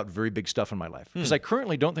wrong about very big stuff in my life. Because I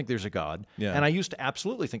currently don't think there's a God, and I used to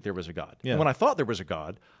absolutely think there was a God. And when I thought there was a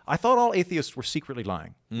God, I thought all atheists were secretly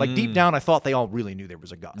lying. Like deep down, I thought they all really knew there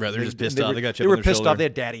was a God. Right, they're just pissed off. They got They were pissed off. They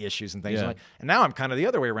had daddy issues and things. Yeah. And now I'm kind of the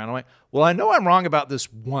other way around. I'm like, well, I know I'm wrong about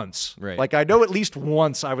this once. Right. Like I know at least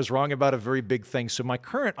once I was wrong about a very big thing. So my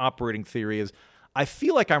current operating theory is I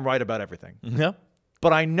feel like I'm right about everything. Yeah.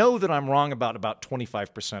 But I know that I'm wrong about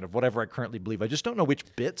 25% of whatever I currently believe. I just don't know which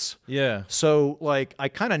bits. Yeah. So, like, I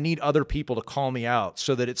kind of need other people to call me out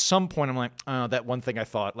so that at some point I'm like, that one thing I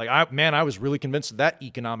thought, like, I was really convinced of that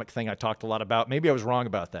economic thing I talked a lot about. Maybe I was wrong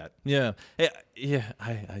about that. Yeah.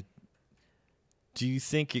 I do you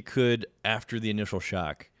think it could, after the initial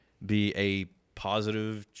shock, be a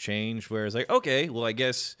positive change where it's like, okay, well, I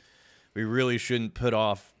guess we really shouldn't put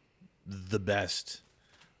off the best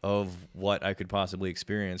of what I could possibly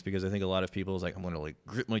experience, because I think a lot of people is like, I'm going to like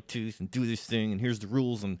grit my teeth and do this thing, and here's the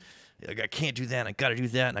rules, and I can't do that, and I got to do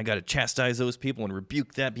that, and I got to chastise those people and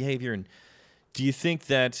rebuke that behavior. And do you think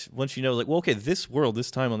that once you know, like, well, okay, this world, this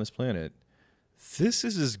time on this planet, this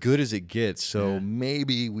is as good as it gets, so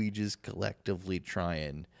maybe we just collectively try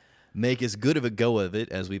and make as good of a go of it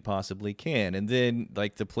as we possibly can. And then,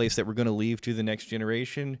 like, the place that we're going to leave to the next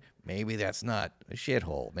generation, maybe that's not a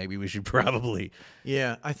shithole. Maybe we should probably...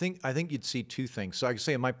 Yeah, I think you'd see two things. So I can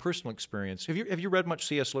say in my personal experience, have you read much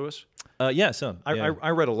C.S. Lewis? Yeah, some. I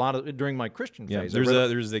read a lot of during my Christian phase. There's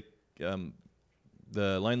the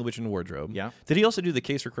Lion, the Witch, and the Wardrobe. Yeah. Did he also do The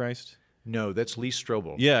Case for Christ? No, that's Lee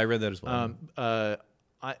Strobel. Yeah, I read that as well.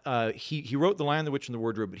 He wrote The Lion, the Witch, and the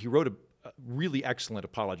Wardrobe, but he wrote a really excellent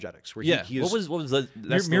apologetics. Where yeah. he is, what was that?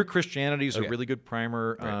 Mere Christianity is a really good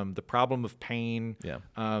primer. Right. The Problem of Pain. Yeah.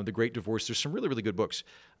 The Great Divorce. There's some really, really good books.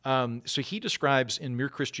 So he describes in Mere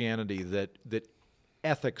Christianity that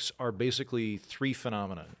ethics are basically three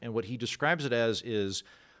phenomena. And what he describes it as is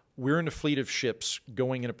we're in a fleet of ships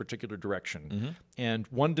going in a particular direction. And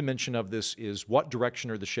one dimension of this is what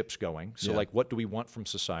direction are the ships going? So like, what do we want from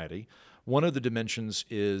society? One of the dimensions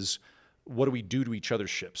is what do we do to each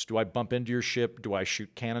other's ships? Do I bump into your ship? Do I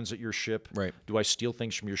shoot cannons at your ship? Right. Do I steal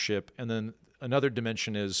things from your ship? And then another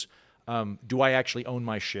dimension is, do I actually own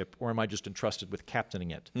my ship, or am I just entrusted with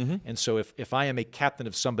captaining it? And so if I am a captain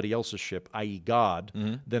of somebody else's ship, i.e. God,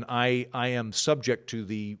 then I am subject to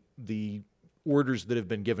the orders that have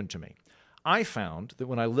been given to me. I found that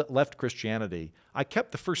when I left Christianity, I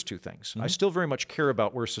kept the first two things. I still very much care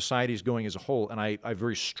about where society is going as a whole, and I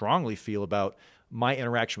very strongly feel about my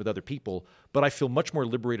interaction with other people, but I feel much more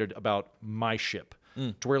liberated about my ship.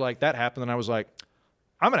 To where like that happened, and I was like,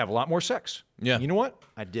 I'm gonna have a lot more sex. Yeah. You know what?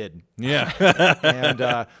 I did.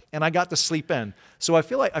 Yeah. and I got to sleep in. So I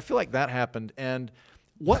feel like that happened. And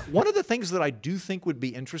one of the things that I do think would be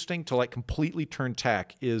interesting to like completely turn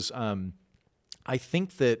tack is I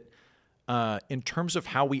think that in terms of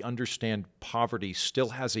how we understand poverty still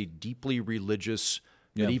has a deeply religious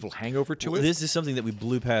medieval hangover to it. This is something that we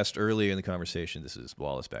blew past earlier in the conversation. This is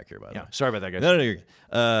Wallace back here, by the way. Sorry about that, guys. No, you're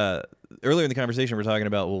good. Earlier in the conversation, we're talking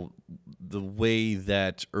about, well, the way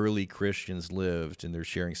that early Christians lived, and they're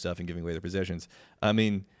sharing stuff and giving away their possessions. I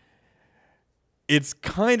mean, it's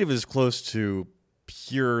kind of as close to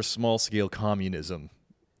pure small-scale communism.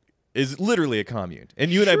 Is literally a commune.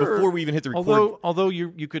 And you and I, before we even hit the record... Although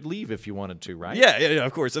you could leave if you wanted to, right? Yeah,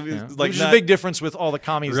 of course. I mean, like, there's a big difference with all the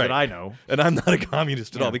commies that I know. And I'm not a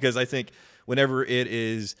communist at all, because I think whenever it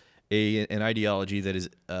is an ideology that is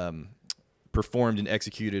performed and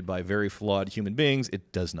executed by very flawed human beings,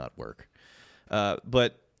 it does not work.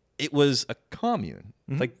 But it was a commune.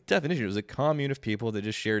 Like, definition, it was a commune of people that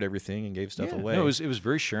just shared everything and gave stuff away. No, it was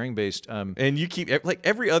very sharing based. And you keep, like,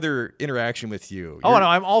 every other interaction with you.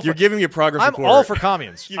 I'm all for... You're giving me a progress report. I'm all for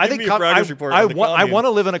communes. I think I want to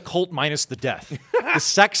live in a cult minus the death. The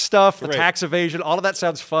sex stuff, the tax evasion, all of that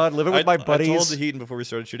sounds fun. Living with my buddies. I told the Heaton before we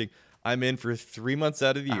started shooting, I'm in for 3 months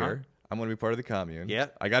out of the year. I'm going to be part of the commune. Yeah.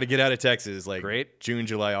 I got to get out of Texas like June,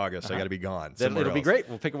 July, August. I got to be gone. Then it'll be great.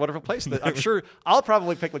 We'll pick a wonderful place. I'm sure I'll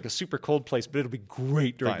probably pick like a super cold place, but it'll be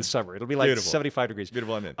great during the summer. It'll be like 75 degrees.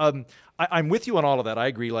 Beautiful. I'm in. I'm with you on all of that. I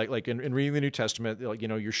agree. Like in reading the New Testament, like,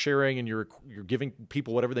 you're sharing and you're giving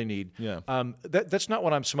people whatever they need. Yeah. That's not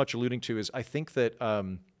what I'm so much alluding to. Is I think that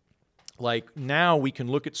like now we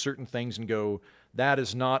can look at certain things and go, that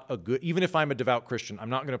is not a good. Even if I'm a devout Christian, I'm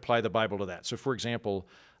not going to apply the Bible to that. So, for example.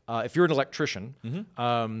 If you're an electrician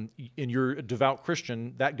and you're a devout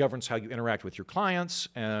Christian, that governs how you interact with your clients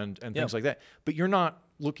and things like that. But you're not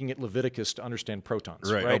looking at Leviticus to understand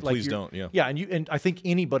protons, right? Oh, like please don't. Yeah. Yeah, and I think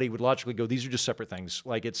anybody would logically go, these are just separate things.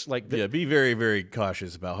 Like it's like be very, very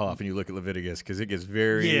cautious about how often you look at Leviticus, because it gets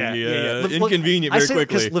very inconvenient very quickly.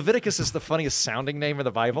 Because Leviticus is the funniest sounding name of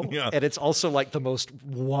the Bible, and it's also like the most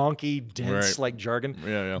wonky, dense like jargon.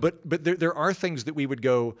 Yeah. But there are things that we would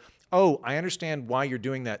go, oh, I understand why you're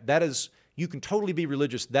doing that. That is, you can totally be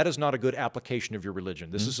religious. That is not a good application of your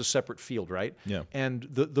religion. This is a separate field, right? Yeah. And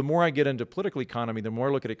the more I get into political economy, the more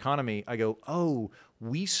I look at economy, I go, oh,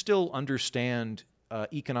 we still understand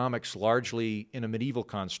economics largely in a medieval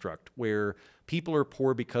construct where people are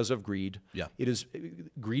poor because of greed. Yeah.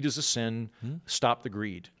 Greed is a sin. Stop the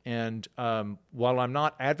greed. And while I'm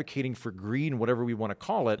not advocating for greed and whatever we want to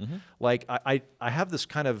call it, like I have this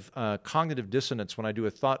kind of cognitive dissonance when I do a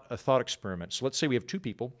thought experiment. So let's say we have two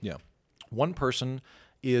people. Yeah. One person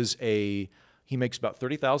he makes about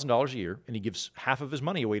 $30,000 a year, and he gives half of his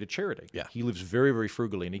money away to charity. Yeah. He lives very, very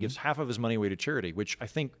frugally, and he gives half of his money away to charity, which I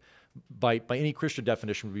think by any Christian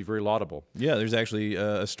definition would be very laudable. Yeah, there's actually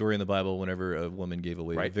a story in the Bible whenever a woman gave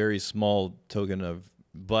away a very small token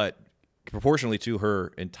but proportionally to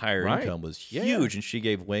her entire income was huge, and she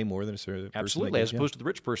gave way more than a certain person. Absolutely, as opposed to the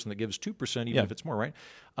rich person that gives 2%, even if it's more, right?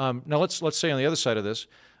 Now let's say on the other side of this,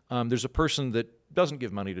 there's a person that doesn't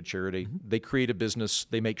give money to charity. They create a business.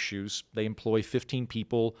 They make shoes. They employ 15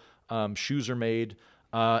 people. Shoes are made,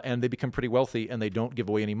 and they become pretty wealthy, and they don't give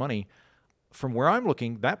away any money. From where I'm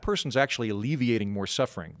looking, that person's actually alleviating more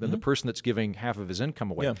suffering than the person that's giving half of his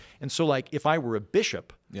income away. Yeah. And so, like, if I were a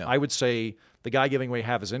bishop, I would say the guy giving away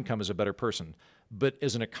half his income is a better person. But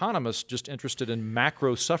as an economist, just interested in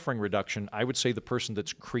macro suffering reduction, I would say the person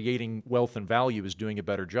that's creating wealth and value is doing a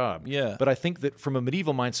better job. Yeah. But I think that from a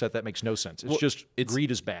medieval mindset, that makes no sense. It's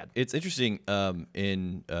greed is bad. It's interesting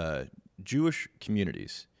in Jewish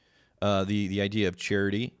communities, the idea of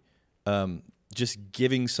charity, just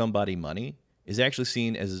giving somebody money is actually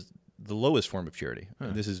seen as the lowest form of charity.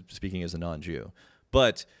 This is speaking as a non-Jew.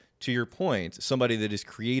 But to your point, somebody that is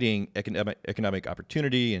creating economic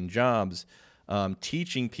opportunity and jobs,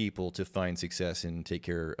 teaching people to find success and take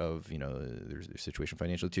care of their situation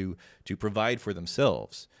financially to provide for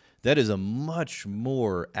themselves. That is a much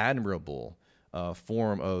more admirable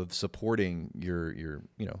form of supporting your.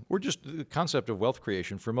 Or just the concept of wealth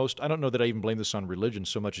creation for most. I don't know that I even blame this on religion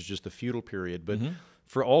so much as just the feudal period, but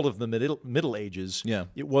for all of the Middle Ages,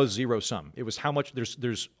 it was zero sum. It was how much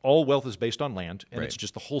there's all wealth is based on land, and it's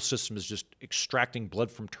just the whole system is just extracting blood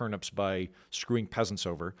from turnips by screwing peasants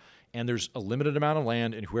over. And there's a limited amount of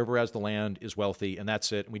land, and whoever has the land is wealthy, and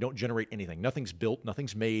that's it. And we don't generate anything. Nothing's built,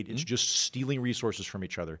 nothing's made. It's just stealing resources from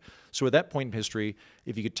each other. So at that point in history,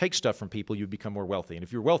 if you could take stuff from people, you'd become more wealthy. And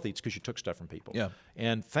if you're wealthy, it's because you took stuff from people. Yeah.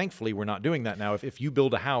 And thankfully, we're not doing that now. If you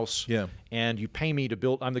build a house and you pay me to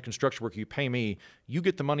build, I'm the construction worker, you pay me, you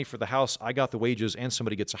get the money for the house, I got the wages, and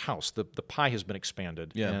somebody gets a house. The pie has been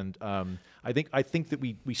expanded. Yeah. And I think that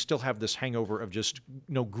we still have this hangover of just,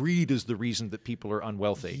 greed is the reason that people are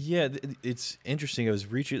unwealthy. Yeah, it's interesting. I was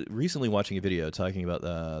recently watching a video talking about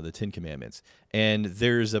the Ten Commandments, and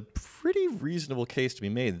there's a pretty reasonable case to be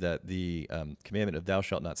made that the commandment of "Thou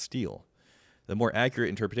shalt not steal," the more accurate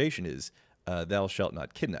interpretation is "Thou shalt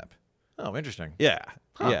not kidnap." Oh, interesting. Yeah,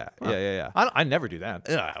 Huh. yeah. I never do that.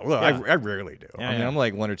 Well, I rarely do. I mean, I'm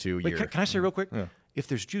like 1 or 2 a Wait, year. can I say real quick? If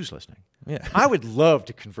there's Jews listening, Yeah. I would love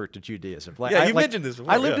to convert to Judaism. You mentioned this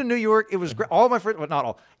before. I lived in New York. It was great. All my friends, well, not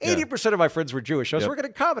all, 80% of my friends were Jewish. I was working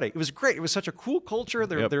at comedy. It was great. It was such a cool culture.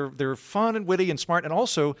 They're fun and witty and smart. And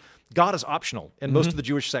also, God is optional in most of the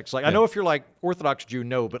Jewish sects. Like I know if you're like Orthodox Jew,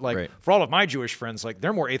 no, but like for all of my Jewish friends, like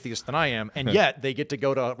they're more atheist than I am, and yet they get to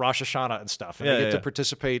go to Rosh Hashanah and stuff, and they get to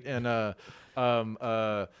participate in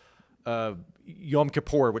Yom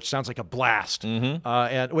Kippur, which sounds like a blast.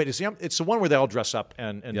 And wait, it's the one where they all dress up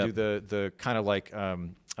and do the kind of like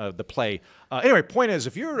the play. Anyway, point is,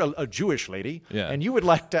 if you're a Jewish lady and you would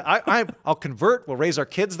like to, I'll convert. We'll raise our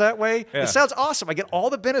kids that way. It sounds awesome. I get all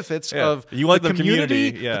the benefits of you want the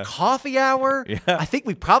community, yeah. the coffee hour. Yeah. I think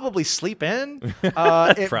we probably sleep in,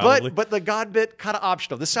 Probably. but the God bit kind of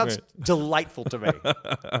optional. This sounds delightful to me.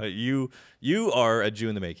 You are a Jew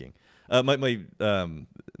in the making.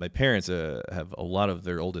 My parents have a lot of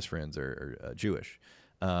their oldest friends are Jewish,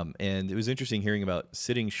 and it was interesting hearing about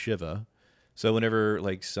sitting Shiva. So whenever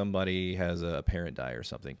like somebody has a parent die or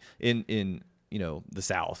something in the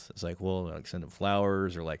South, it's like, well, like send them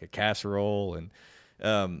flowers or like a casserole, and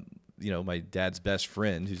my dad's best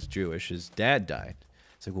friend who's Jewish, his dad died.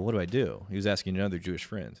 It's like, well, what do I do? He was asking another Jewish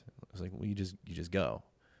friend. I was like, well, you just go.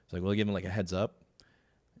 It's like, well, give him like a heads up.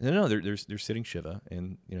 No, they're sitting Shiva,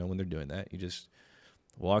 and when they're doing that, you just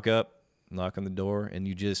walk up, knock on the door, and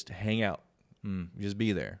you just hang out. You just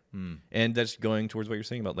be there. And that's going towards what you're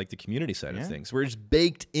saying about like the community side of things, where it's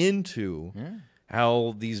baked into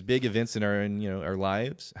how these big events in our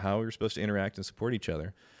lives, how we're supposed to interact and support each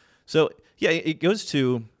other. So yeah, it goes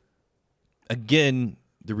to again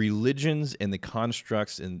the religions and the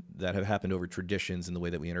constructs that have happened over traditions and the way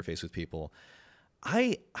that we interface with people.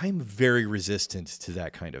 I'm very resistant to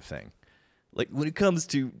that kind of thing. Like when it comes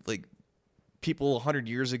to like people 100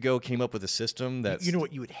 years ago came up with a system that you know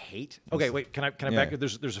what you would hate. Okay, wait. Can I back?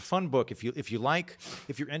 There's a fun book if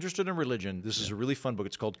you're interested in religion. This is a really fun book.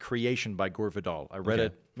 It's called Creation by Gore Vidal. I read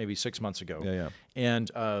it maybe 6 months ago. Yeah.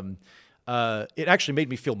 And it actually made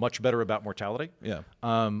me feel much better about mortality. Yeah.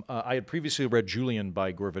 I had previously read Julian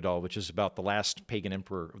by Gore Vidal, which is about the last pagan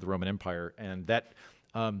emperor of the Roman Empire, and that.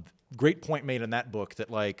 Great point made in that book that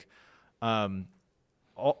like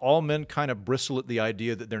all men kind of bristle at the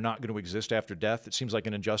idea that they're not going to exist after death. It seems like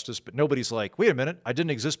an injustice, but nobody's like, wait a minute, I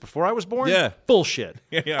didn't exist before I was born? Yeah. Bullshit.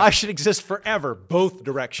 Yeah. I should exist forever, both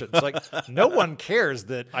directions. Like no one cares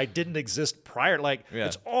that I didn't exist prior. Like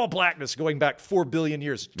it's all blackness going back 4 billion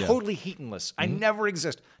years. Totally heatonless. I never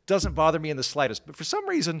exist. Doesn't bother me in the slightest. But for some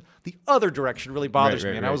reason, the other direction really bothers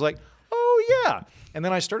me. And I was like, oh yeah. And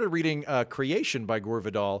then I started reading Creation by Gore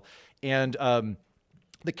Vidal, and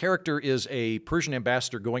the character is a Persian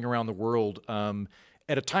ambassador going around the world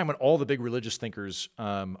at a time when all the big religious thinkers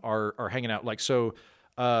are hanging out. Like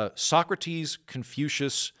Socrates,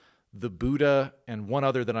 Confucius, the Buddha, and one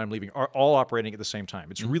other that I'm leaving are all operating at the same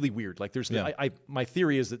time. It's really weird. Like there's my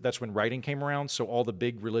theory is that that's when writing came around, so all the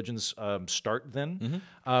big religions start then.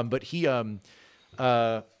 But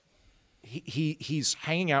he's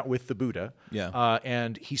hanging out with the Buddha,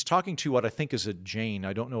 and he's talking to what I think is a Jain.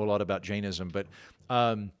 I don't know a lot about Jainism, but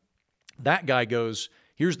that guy goes,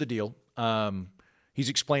 here's the deal. He's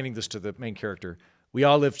explaining this to the main character. We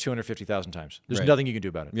all live 250,000 times. There's nothing you can do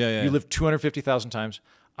about it. You live 250,000 times.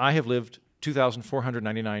 I have lived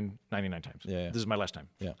 2,499 times. Yeah. This is my last time.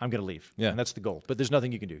 Yeah. I'm going to leave. Yeah. And that's the goal. But there's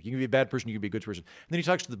nothing you can do. You can be a bad person. You can be a good person. And then he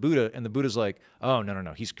talks to the Buddha, and the Buddha's like, oh, no.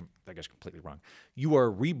 That guy's completely wrong. You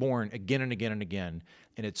are reborn again and again and again.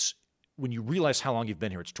 And it's when you realize how long you've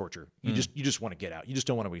been here, it's torture. You just want to get out. You just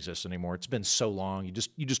don't want to exist anymore. It's been so long. You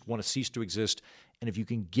just want to cease to exist. And if you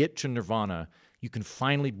can get to nirvana, you can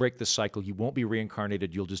finally break this cycle. You won't be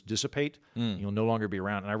reincarnated. You'll just dissipate. You'll no longer be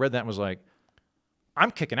around. And I read that and was like, I'm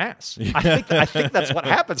kicking ass. I think that's what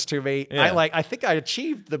happens to me. Yeah. I think I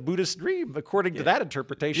achieved the Buddhist dream according to that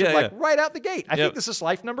interpretation, right out the gate. I think this is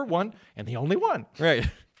life number one and the only one. Right.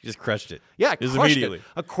 You just crushed it. Yeah, just crushed immediately. It.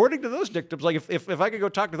 According to those dictums, like if I could go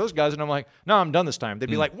talk to those guys and I'm like, no, I'm done this time, they'd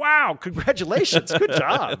be like, wow, congratulations, good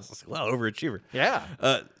job. Wow, overachiever. Yeah.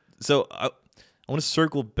 So I want to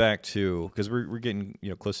circle back to, because we're getting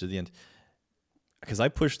close to the end, because I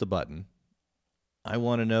pushed the button. I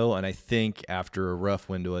want to know, and I think after a rough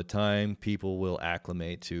window of time, people will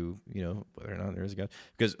acclimate to, whether or not there is a God.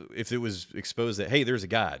 Because if it was exposed that, hey, there's a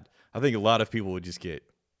God, I think a lot of people would just get,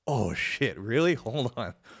 oh, shit, really? Hold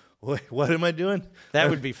on. What am I doing?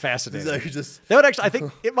 That would be fascinating. That would actually, I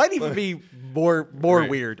think it might even be more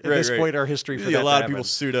weird at this point in our history for that a lot to of people happen.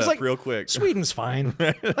 suit It's up like, real quick. Sweden's fine.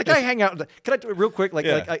 Like I hang out. Can I do it real quick?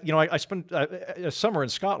 Yeah. I spent a summer in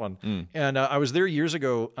Scotland, and I was there years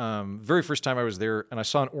ago. Very first time I was there, and I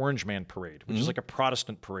saw an Orange Man parade, which is like a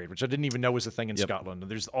Protestant parade, which I didn't even know was a thing in Scotland.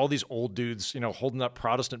 And there's all these old dudes, holding up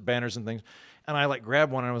Protestant banners and things. And I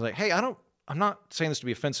grabbed one and I was like, hey, I'm not saying this to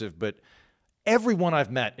be offensive, but everyone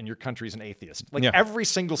I've met in your country is an atheist. Every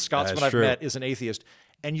single Scotsman I've met is an atheist,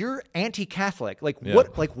 and you're anti-Catholic.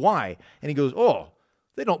 What? Like why? And he goes, "Oh,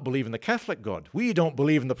 they don't believe in the Catholic God. We don't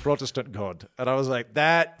believe in the Protestant God." And I was like,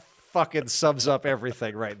 that fucking sums up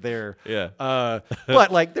everything right there. Yeah.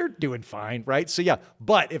 But they're doing fine, right? So yeah.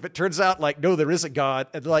 But if it turns out no, there is a God,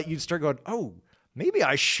 and you start going, oh, maybe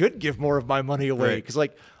I should give more of my money away because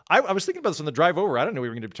I was thinking about this on the drive over. I don't know we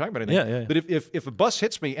were going to be talking about anything. Yeah. But if a bus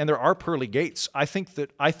hits me and there are pearly gates, I think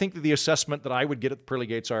that the assessment that I would get at the pearly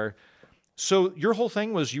gates are, so your whole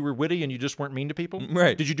thing was you were witty and you just weren't mean to people?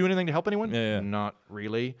 Right. Did you do anything to help anyone? Yeah. Not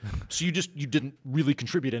really. So you didn't really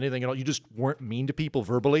contribute anything at all. You just weren't mean to people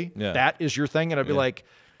verbally. Yeah. That is your thing. And I'd be like,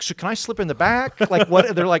 so can I slip in the back? What?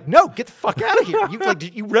 And they're like, no, get the fuck out of here.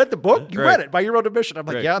 You read the book? You read it by your own admission. I'm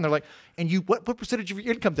like, yeah. And they're like, and what percentage of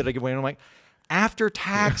your income did I give away? And I'm like, after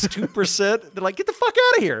tax 2%. They're like, get the fuck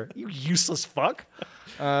out of here, you useless fuck.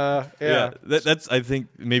 Yeah. That's I think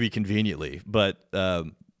maybe conveniently, but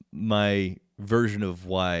my version of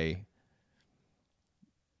why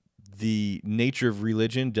the nature of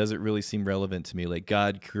religion doesn't really seem relevant to me. Like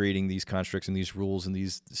God creating these constructs and these rules and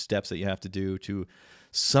these steps that you have to do to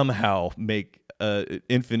somehow make an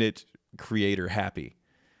infinite creator happy.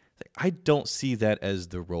 I don't see that as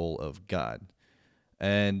the role of God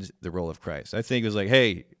and the role of Christ. I think it was like,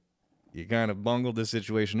 hey, you kind of bungled this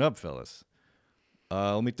situation up, fellas.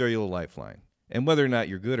 Let me throw you a little lifeline. And whether or not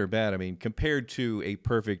you're good or bad, I mean, compared to a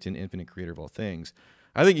perfect and infinite creator of all things,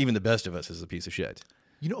 I think even the best of us is a piece of shit.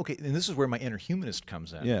 Okay, and this is where my inner humanist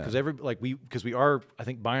comes in. Yeah. Because we are, I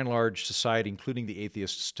think, by and large, society, including the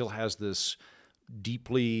atheists, still has this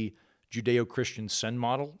deeply Judeo-Christian Zen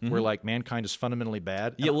model where mankind is fundamentally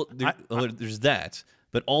bad. Yeah, well, there's that,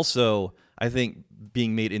 but also I think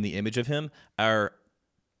being made in the image of Him, our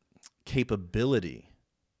capability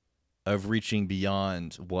of reaching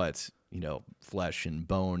beyond what flesh and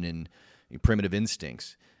bone and primitive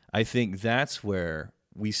instincts. I think that's where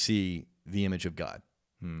we see the image of God.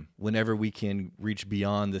 Whenever we can reach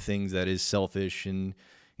beyond the things that is selfish and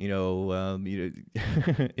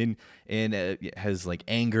has like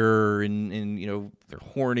anger and they're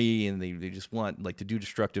horny and they just want to do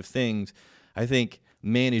destructive things. I think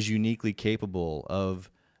man is uniquely capable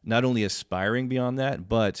of not only aspiring beyond that,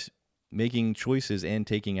 but making choices and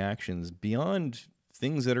taking actions beyond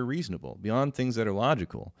things that are reasonable, beyond things that are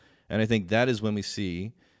logical. And I think that is when we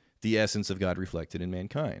see the essence of God reflected in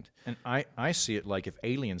mankind. And I see it like if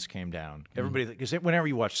aliens came down. Everybody, because whenever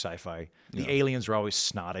you watch sci-fi, the aliens are always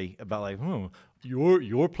snotty about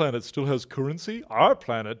your planet still has currency, our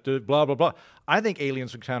planet blah blah blah. I think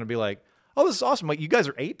aliens would kind of be like, oh, this is awesome. You guys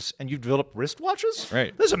are apes and you've developed wristwatches?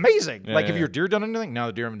 Right. This is amazing. Yeah, have your deer done anything? No,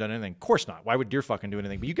 the deer haven't done anything. Of course not. Why would deer fucking do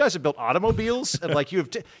anything? But you guys have built automobiles and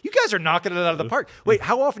you guys are knocking it out of the park. Wait,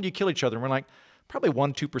 how often do you kill each other? And we're like, probably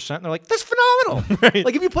 1-2%. And they're like, that's phenomenal. Right.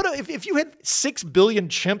 If you had 6 billion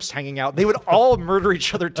chimps hanging out, they would all murder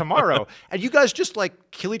each other tomorrow. And you guys just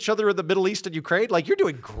kill each other in the Middle East and Ukraine. You're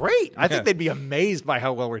doing great. I think they'd be amazed by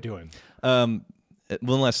how well we're doing. One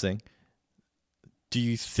last thing. Do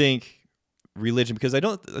you think religion, because I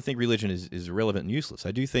think religion is irrelevant and useless.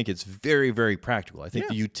 I do think it's very, very practical. I think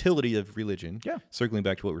the utility of religion, circling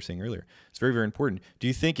back to what we were saying earlier, it's very, very important. Do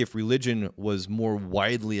you think if religion was more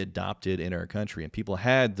widely adopted in our country and people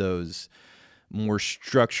had those more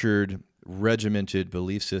structured, regimented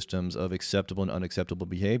belief systems of acceptable and unacceptable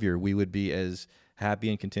behavior, we would be as happy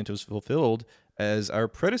and content and fulfilled as our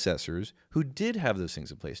predecessors who did have those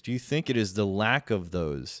things in place? Do you think it is the lack of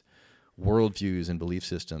those worldviews and belief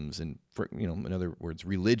systems, and in other words,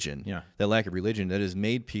 religion, that lack of religion, that has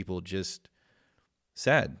made people just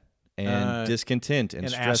sad and discontent and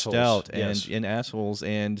stressed out and assholes,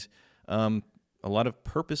 and a lot of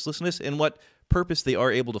purposelessness? And what purpose they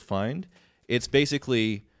are able to find, it's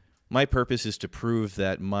basically, my purpose is to prove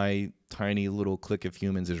that my tiny little clique of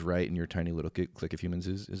humans is right and your tiny little clique of humans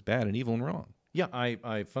is bad and evil and wrong. Yeah,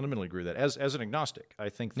 I fundamentally agree with that. As an agnostic, I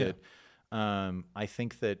think that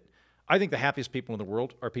I think the happiest people in the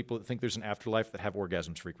world are people that think there's an afterlife that have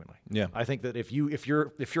orgasms frequently. Yeah, I think that if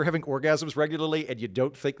you're having orgasms regularly and you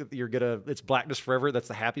don't think that it's blackness forever, that's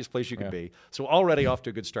the happiest place you can be. So already off to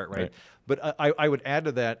a good start, right? But I would add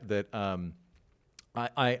to that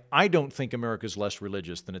I don't think America's less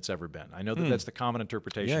religious than it's ever been. I know that that's the common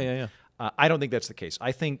interpretation. I don't think that's the case.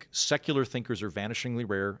 I think secular thinkers are vanishingly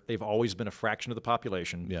rare. They've always been a fraction of the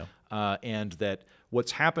population. And that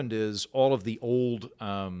what's happened is all of the old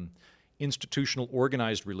institutional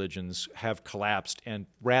organized religions have collapsed, and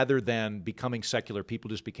rather than becoming secular, people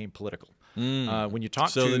just became political. When you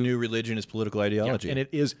talk the new religion is political ideology. And it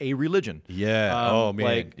is a religion. Oh,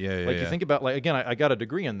 man. You think about, again, I got a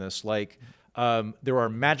degree in this, there are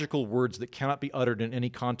magical words that cannot be uttered in any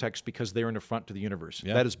context because they're an affront to the universe.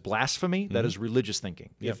 That is blasphemy. That is religious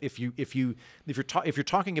thinking. If you're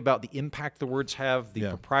talking about the impact the words have, the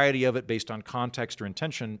propriety of it based on context or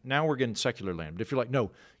intention, now we're getting secular land. But if you're like,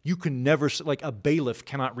 no, you can never, like a bailiff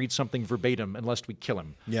cannot read something verbatim unless we kill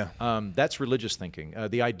him. That's religious thinking.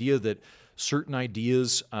 The idea that certain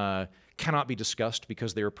ideas cannot be discussed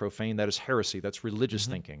because they are profane, that is heresy. That's religious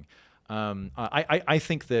thinking. I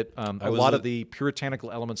think that a lot of the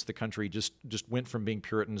puritanical elements of the country just went from being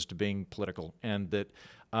Puritans to being political, and that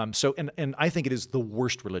and I think it is the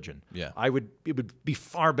worst religion. It would be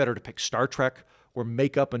far better to pick Star Trek or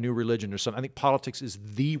make up a new religion or something. I think politics is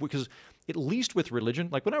because at least with religion,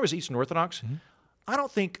 like when I was Eastern Orthodox, I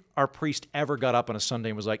don't think our priest ever got up on a Sunday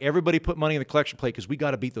and was like, everybody put money in the collection plate because we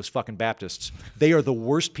got to beat those fucking Baptists. They are the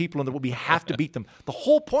worst people in the world. We have to beat them. The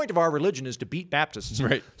whole point of our religion is to beat Baptists.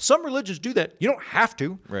 Right. Some religions do that. You don't have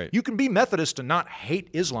to. Right. You can be Methodist and not hate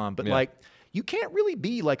Islam, but you can't really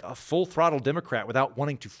be like a full throttle Democrat without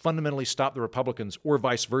wanting to fundamentally stop the Republicans, or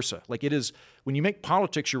vice versa. Like, it is, when you make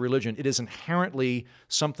politics your religion, it is inherently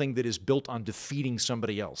something that is built on defeating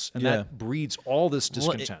somebody else. And that breeds all this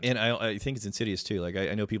discontent. And I think it's insidious too. Like,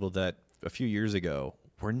 I know people that a few years ago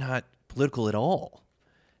were not political at all.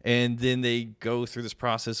 And then they go through this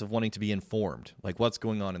process of wanting to be informed, like what's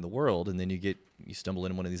going on in the world. And then you stumble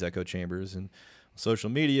into one of these echo chambers and social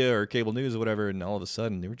media or cable news or whatever, and all of a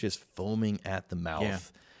sudden they were just foaming at the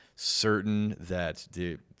mouth, certain that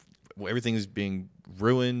everything is being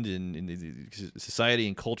ruined and the society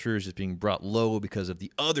and culture is just being brought low because of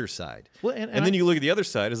the other side. Well, and then you look at the other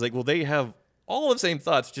side, it's like, well, they have all the same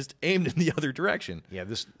thoughts, just aimed in the other direction.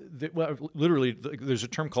 Literally, there's a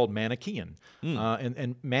term called Manichaean,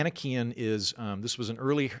 and Manichaean is this was an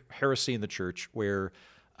early heresy in the church where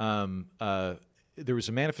there was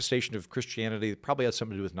a manifestation of Christianity that probably had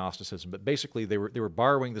something to do with Gnosticism, but basically they were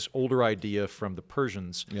borrowing this older idea from the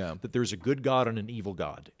Persians that there's a good God and an evil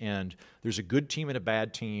God, and there's a good team and a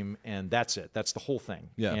bad team, and that's it. That's the whole thing.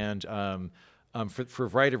 And for a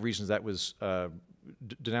variety of reasons, that was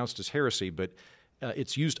denounced as heresy, but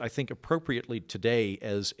it's used, I think, appropriately today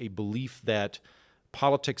as a belief that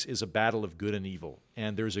politics is a battle of good and evil,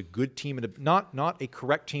 and there's a good team and not a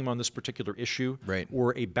correct team on this particular issue,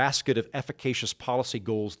 or a basket of efficacious policy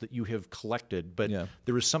goals that you have collected, but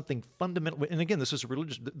there is something fundamental. And again, this is a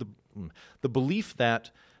religious the belief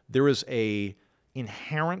that there is a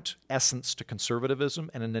inherent essence to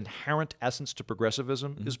conservatism and an inherent essence to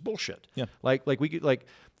progressivism is bullshit. Like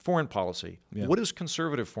foreign policy. What is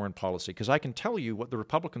conservative foreign policy? Because I can tell you what the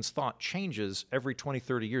Republicans thought changes every 20,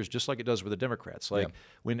 30 years, just like it does with the Democrats. Like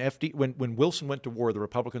when Wilson went to war, the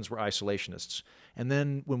Republicans were isolationists. And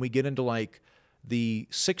then when we get into like the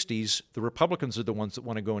 60s, the Republicans are the ones that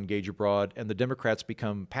want to go engage abroad, and the Democrats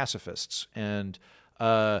become pacifists. And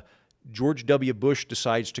George W. Bush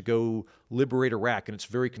decides to go liberate Iraq, and it's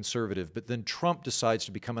very conservative. But then Trump decides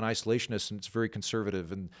to become an isolationist, and it's very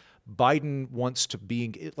conservative. And Biden wants to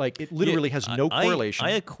be like, it literally has no correlation.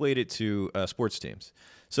 I equate it to sports teams.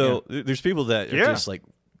 So there's people that are just like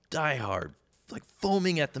diehard like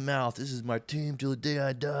foaming at the mouth. This is my team till the day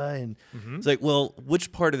I die. And it's like, well,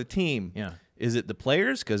 which part of the team? Yeah. Is it the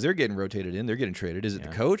players because they're getting rotated in, they're getting traded? Is it the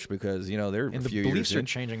coach because they're And a few the years beliefs are in?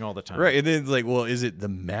 changing all the time. Right, and then it's like, well, is it the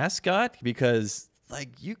mascot because like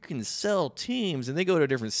you can sell teams and they go to a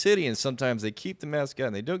different city and sometimes they keep the mascot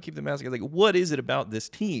and they don't keep the mascot. Like, what is it about this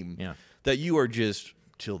team that you are just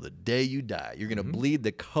till the day you die? You're going to bleed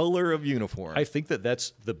the color of uniform. I think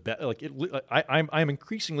that's the best. Like I'm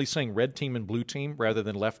increasingly saying red team and blue team rather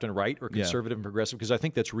than left and right or conservative and progressive because I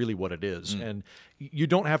think that's really what it is. And you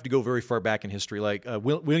don't have to go very far back in history. Like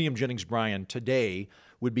William Jennings Bryan today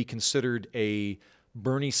would be considered a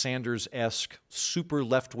Bernie Sanders-esque super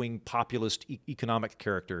left-wing populist economic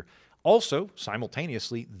character. Also,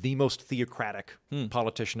 simultaneously, the most theocratic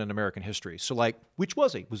politician in American history. So, like, which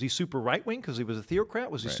was he? Was he super right-wing because he was a theocrat?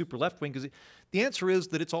 Was he super left-wing because the answer is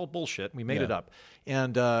that it's all bullshit. We made it up.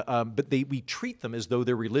 And but we treat them as though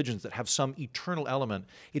they're religions that have some eternal element.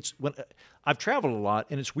 It's when I've traveled a lot,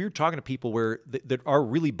 and it's weird talking to people that are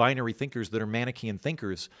really binary thinkers, that are Manichaean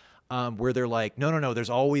thinkers, where they're like, no, there's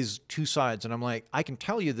always two sides. And I'm like, I can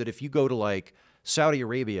tell you that if you go to, like, Saudi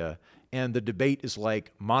Arabia and the debate is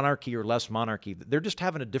like monarchy or less monarchy, they're just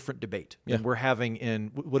having a different debate than we're having in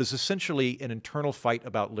what is essentially an internal fight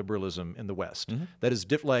about liberalism in the West. That is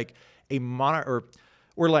like a monarch,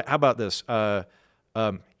 or like, how about this?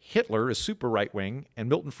 Hitler is super right-wing and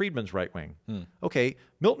Milton Friedman's right-wing. Okay,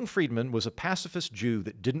 Milton Friedman was a pacifist Jew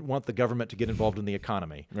that didn't want the government to get involved in the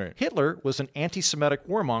economy. Hitler was an anti-Semitic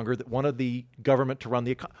warmonger that wanted the government to run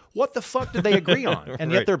the economy. What the fuck did they agree on?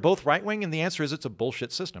 And yet they're both right-wing, and the answer is it's a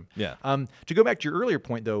bullshit system. To go back to your earlier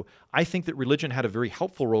point, though, I think that religion had a very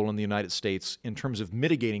helpful role in the United States in terms of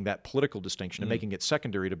mitigating that political distinction and making it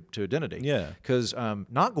secondary to identity. Because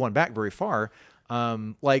not going back very far,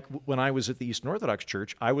 like when I was at the Eastern Orthodox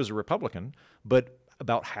Church, I was a Republican, but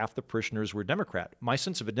about half the parishioners were Democrat. My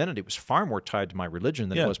sense of identity was far more tied to my religion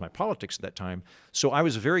than it was my politics at that time. So I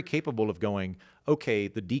was very capable of going, okay,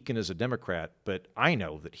 the deacon is a Democrat, but I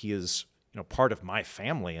know that he is part of my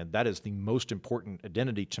family, and that is the most important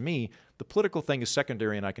identity to me. The political thing is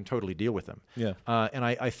secondary, and I can totally deal with them. And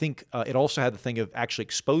I think it also had the thing of actually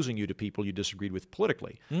exposing you to people you disagreed with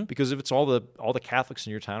politically. Because if it's all the Catholics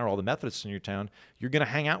in your town or all the Methodists in your town, you're going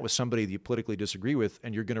to hang out with somebody that you politically disagree with,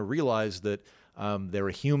 and you're going to realize that they're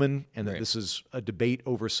a human, and that this is a debate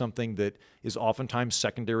over something that is oftentimes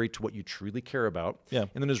secondary to what you truly care about. And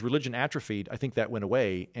then as religion atrophied, I think that went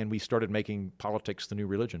away, and we started making politics the new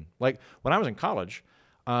religion. Like when I was in college,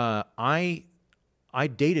 I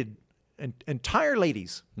dated entire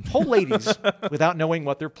ladies, whole ladies, without knowing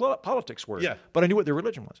what their politics were. But I knew what their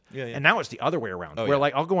religion was. And now it's the other way around, where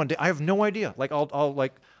like I'll go on. I have no idea. Like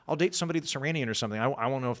I'll date somebody that's Iranian or something. I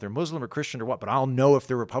won't know if they're Muslim or Christian or what, but I'll know if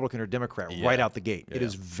they're Republican or Democrat right out the gate. It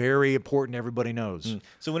is very important. Everybody knows.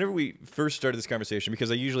 So whenever we first started this conversation,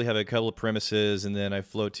 because I usually have a couple of premises and then I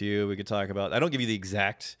float to you, we could talk about. I don't give you the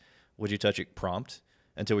exact "would you touch it" prompt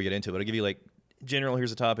until we get into it, but I give you like. General,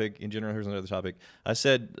 here's a topic. In general, here's another topic. I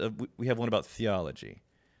said we have one about theology,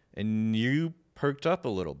 and you perked up a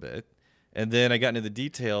little bit, and then I got into the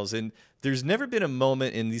details. And there's never been a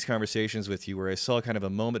moment in these conversations with you where I saw kind of a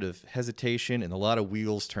moment of hesitation and a lot of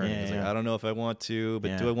wheels turning. I was like, I don't know if I want to,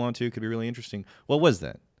 but do I want to? It could be really interesting. What was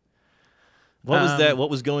that? What was that? What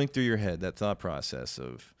was going through your head? That thought process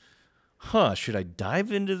of, should I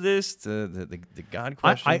dive into this? The God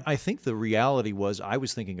question? I think the reality was I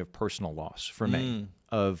was thinking of personal loss for me,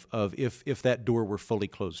 of if that door were fully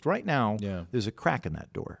closed. Right now, there's a crack in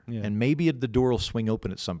that door, and maybe the door will swing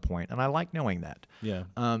open at some point, and I like knowing that.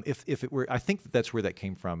 If it were, I think that's where that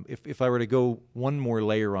came from. If I were to go one more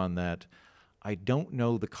layer on that, I don't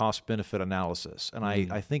know the cost-benefit analysis, and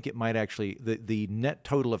I think it might actually, the net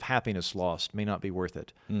total of happiness lost may not be worth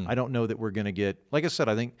it. I don't know that we're going to get, like I said,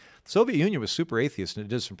 I think the Soviet Union was super atheist, and it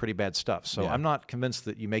did some pretty bad stuff. So I'm not convinced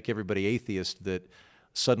that you make everybody atheist that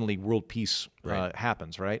suddenly world peace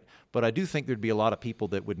happens, right? But I do think there'd be a lot of people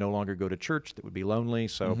that would no longer go to church, that would be lonely.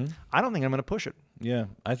 So I don't think I'm going to push it. Yeah,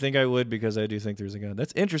 I think I would, because I do think there's a God.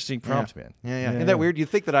 That's interesting prompt, man. Isn't that weird? You'd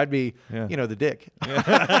think that I'd be, the dick.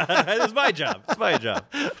 It's my job. It's my job.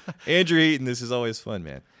 Andrew Eaton, this is always fun,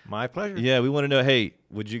 man. My pleasure. Yeah, we want to know, hey,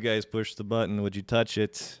 would you guys push the button? Would you touch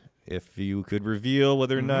it? If you could reveal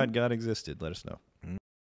whether or not God existed, let us know.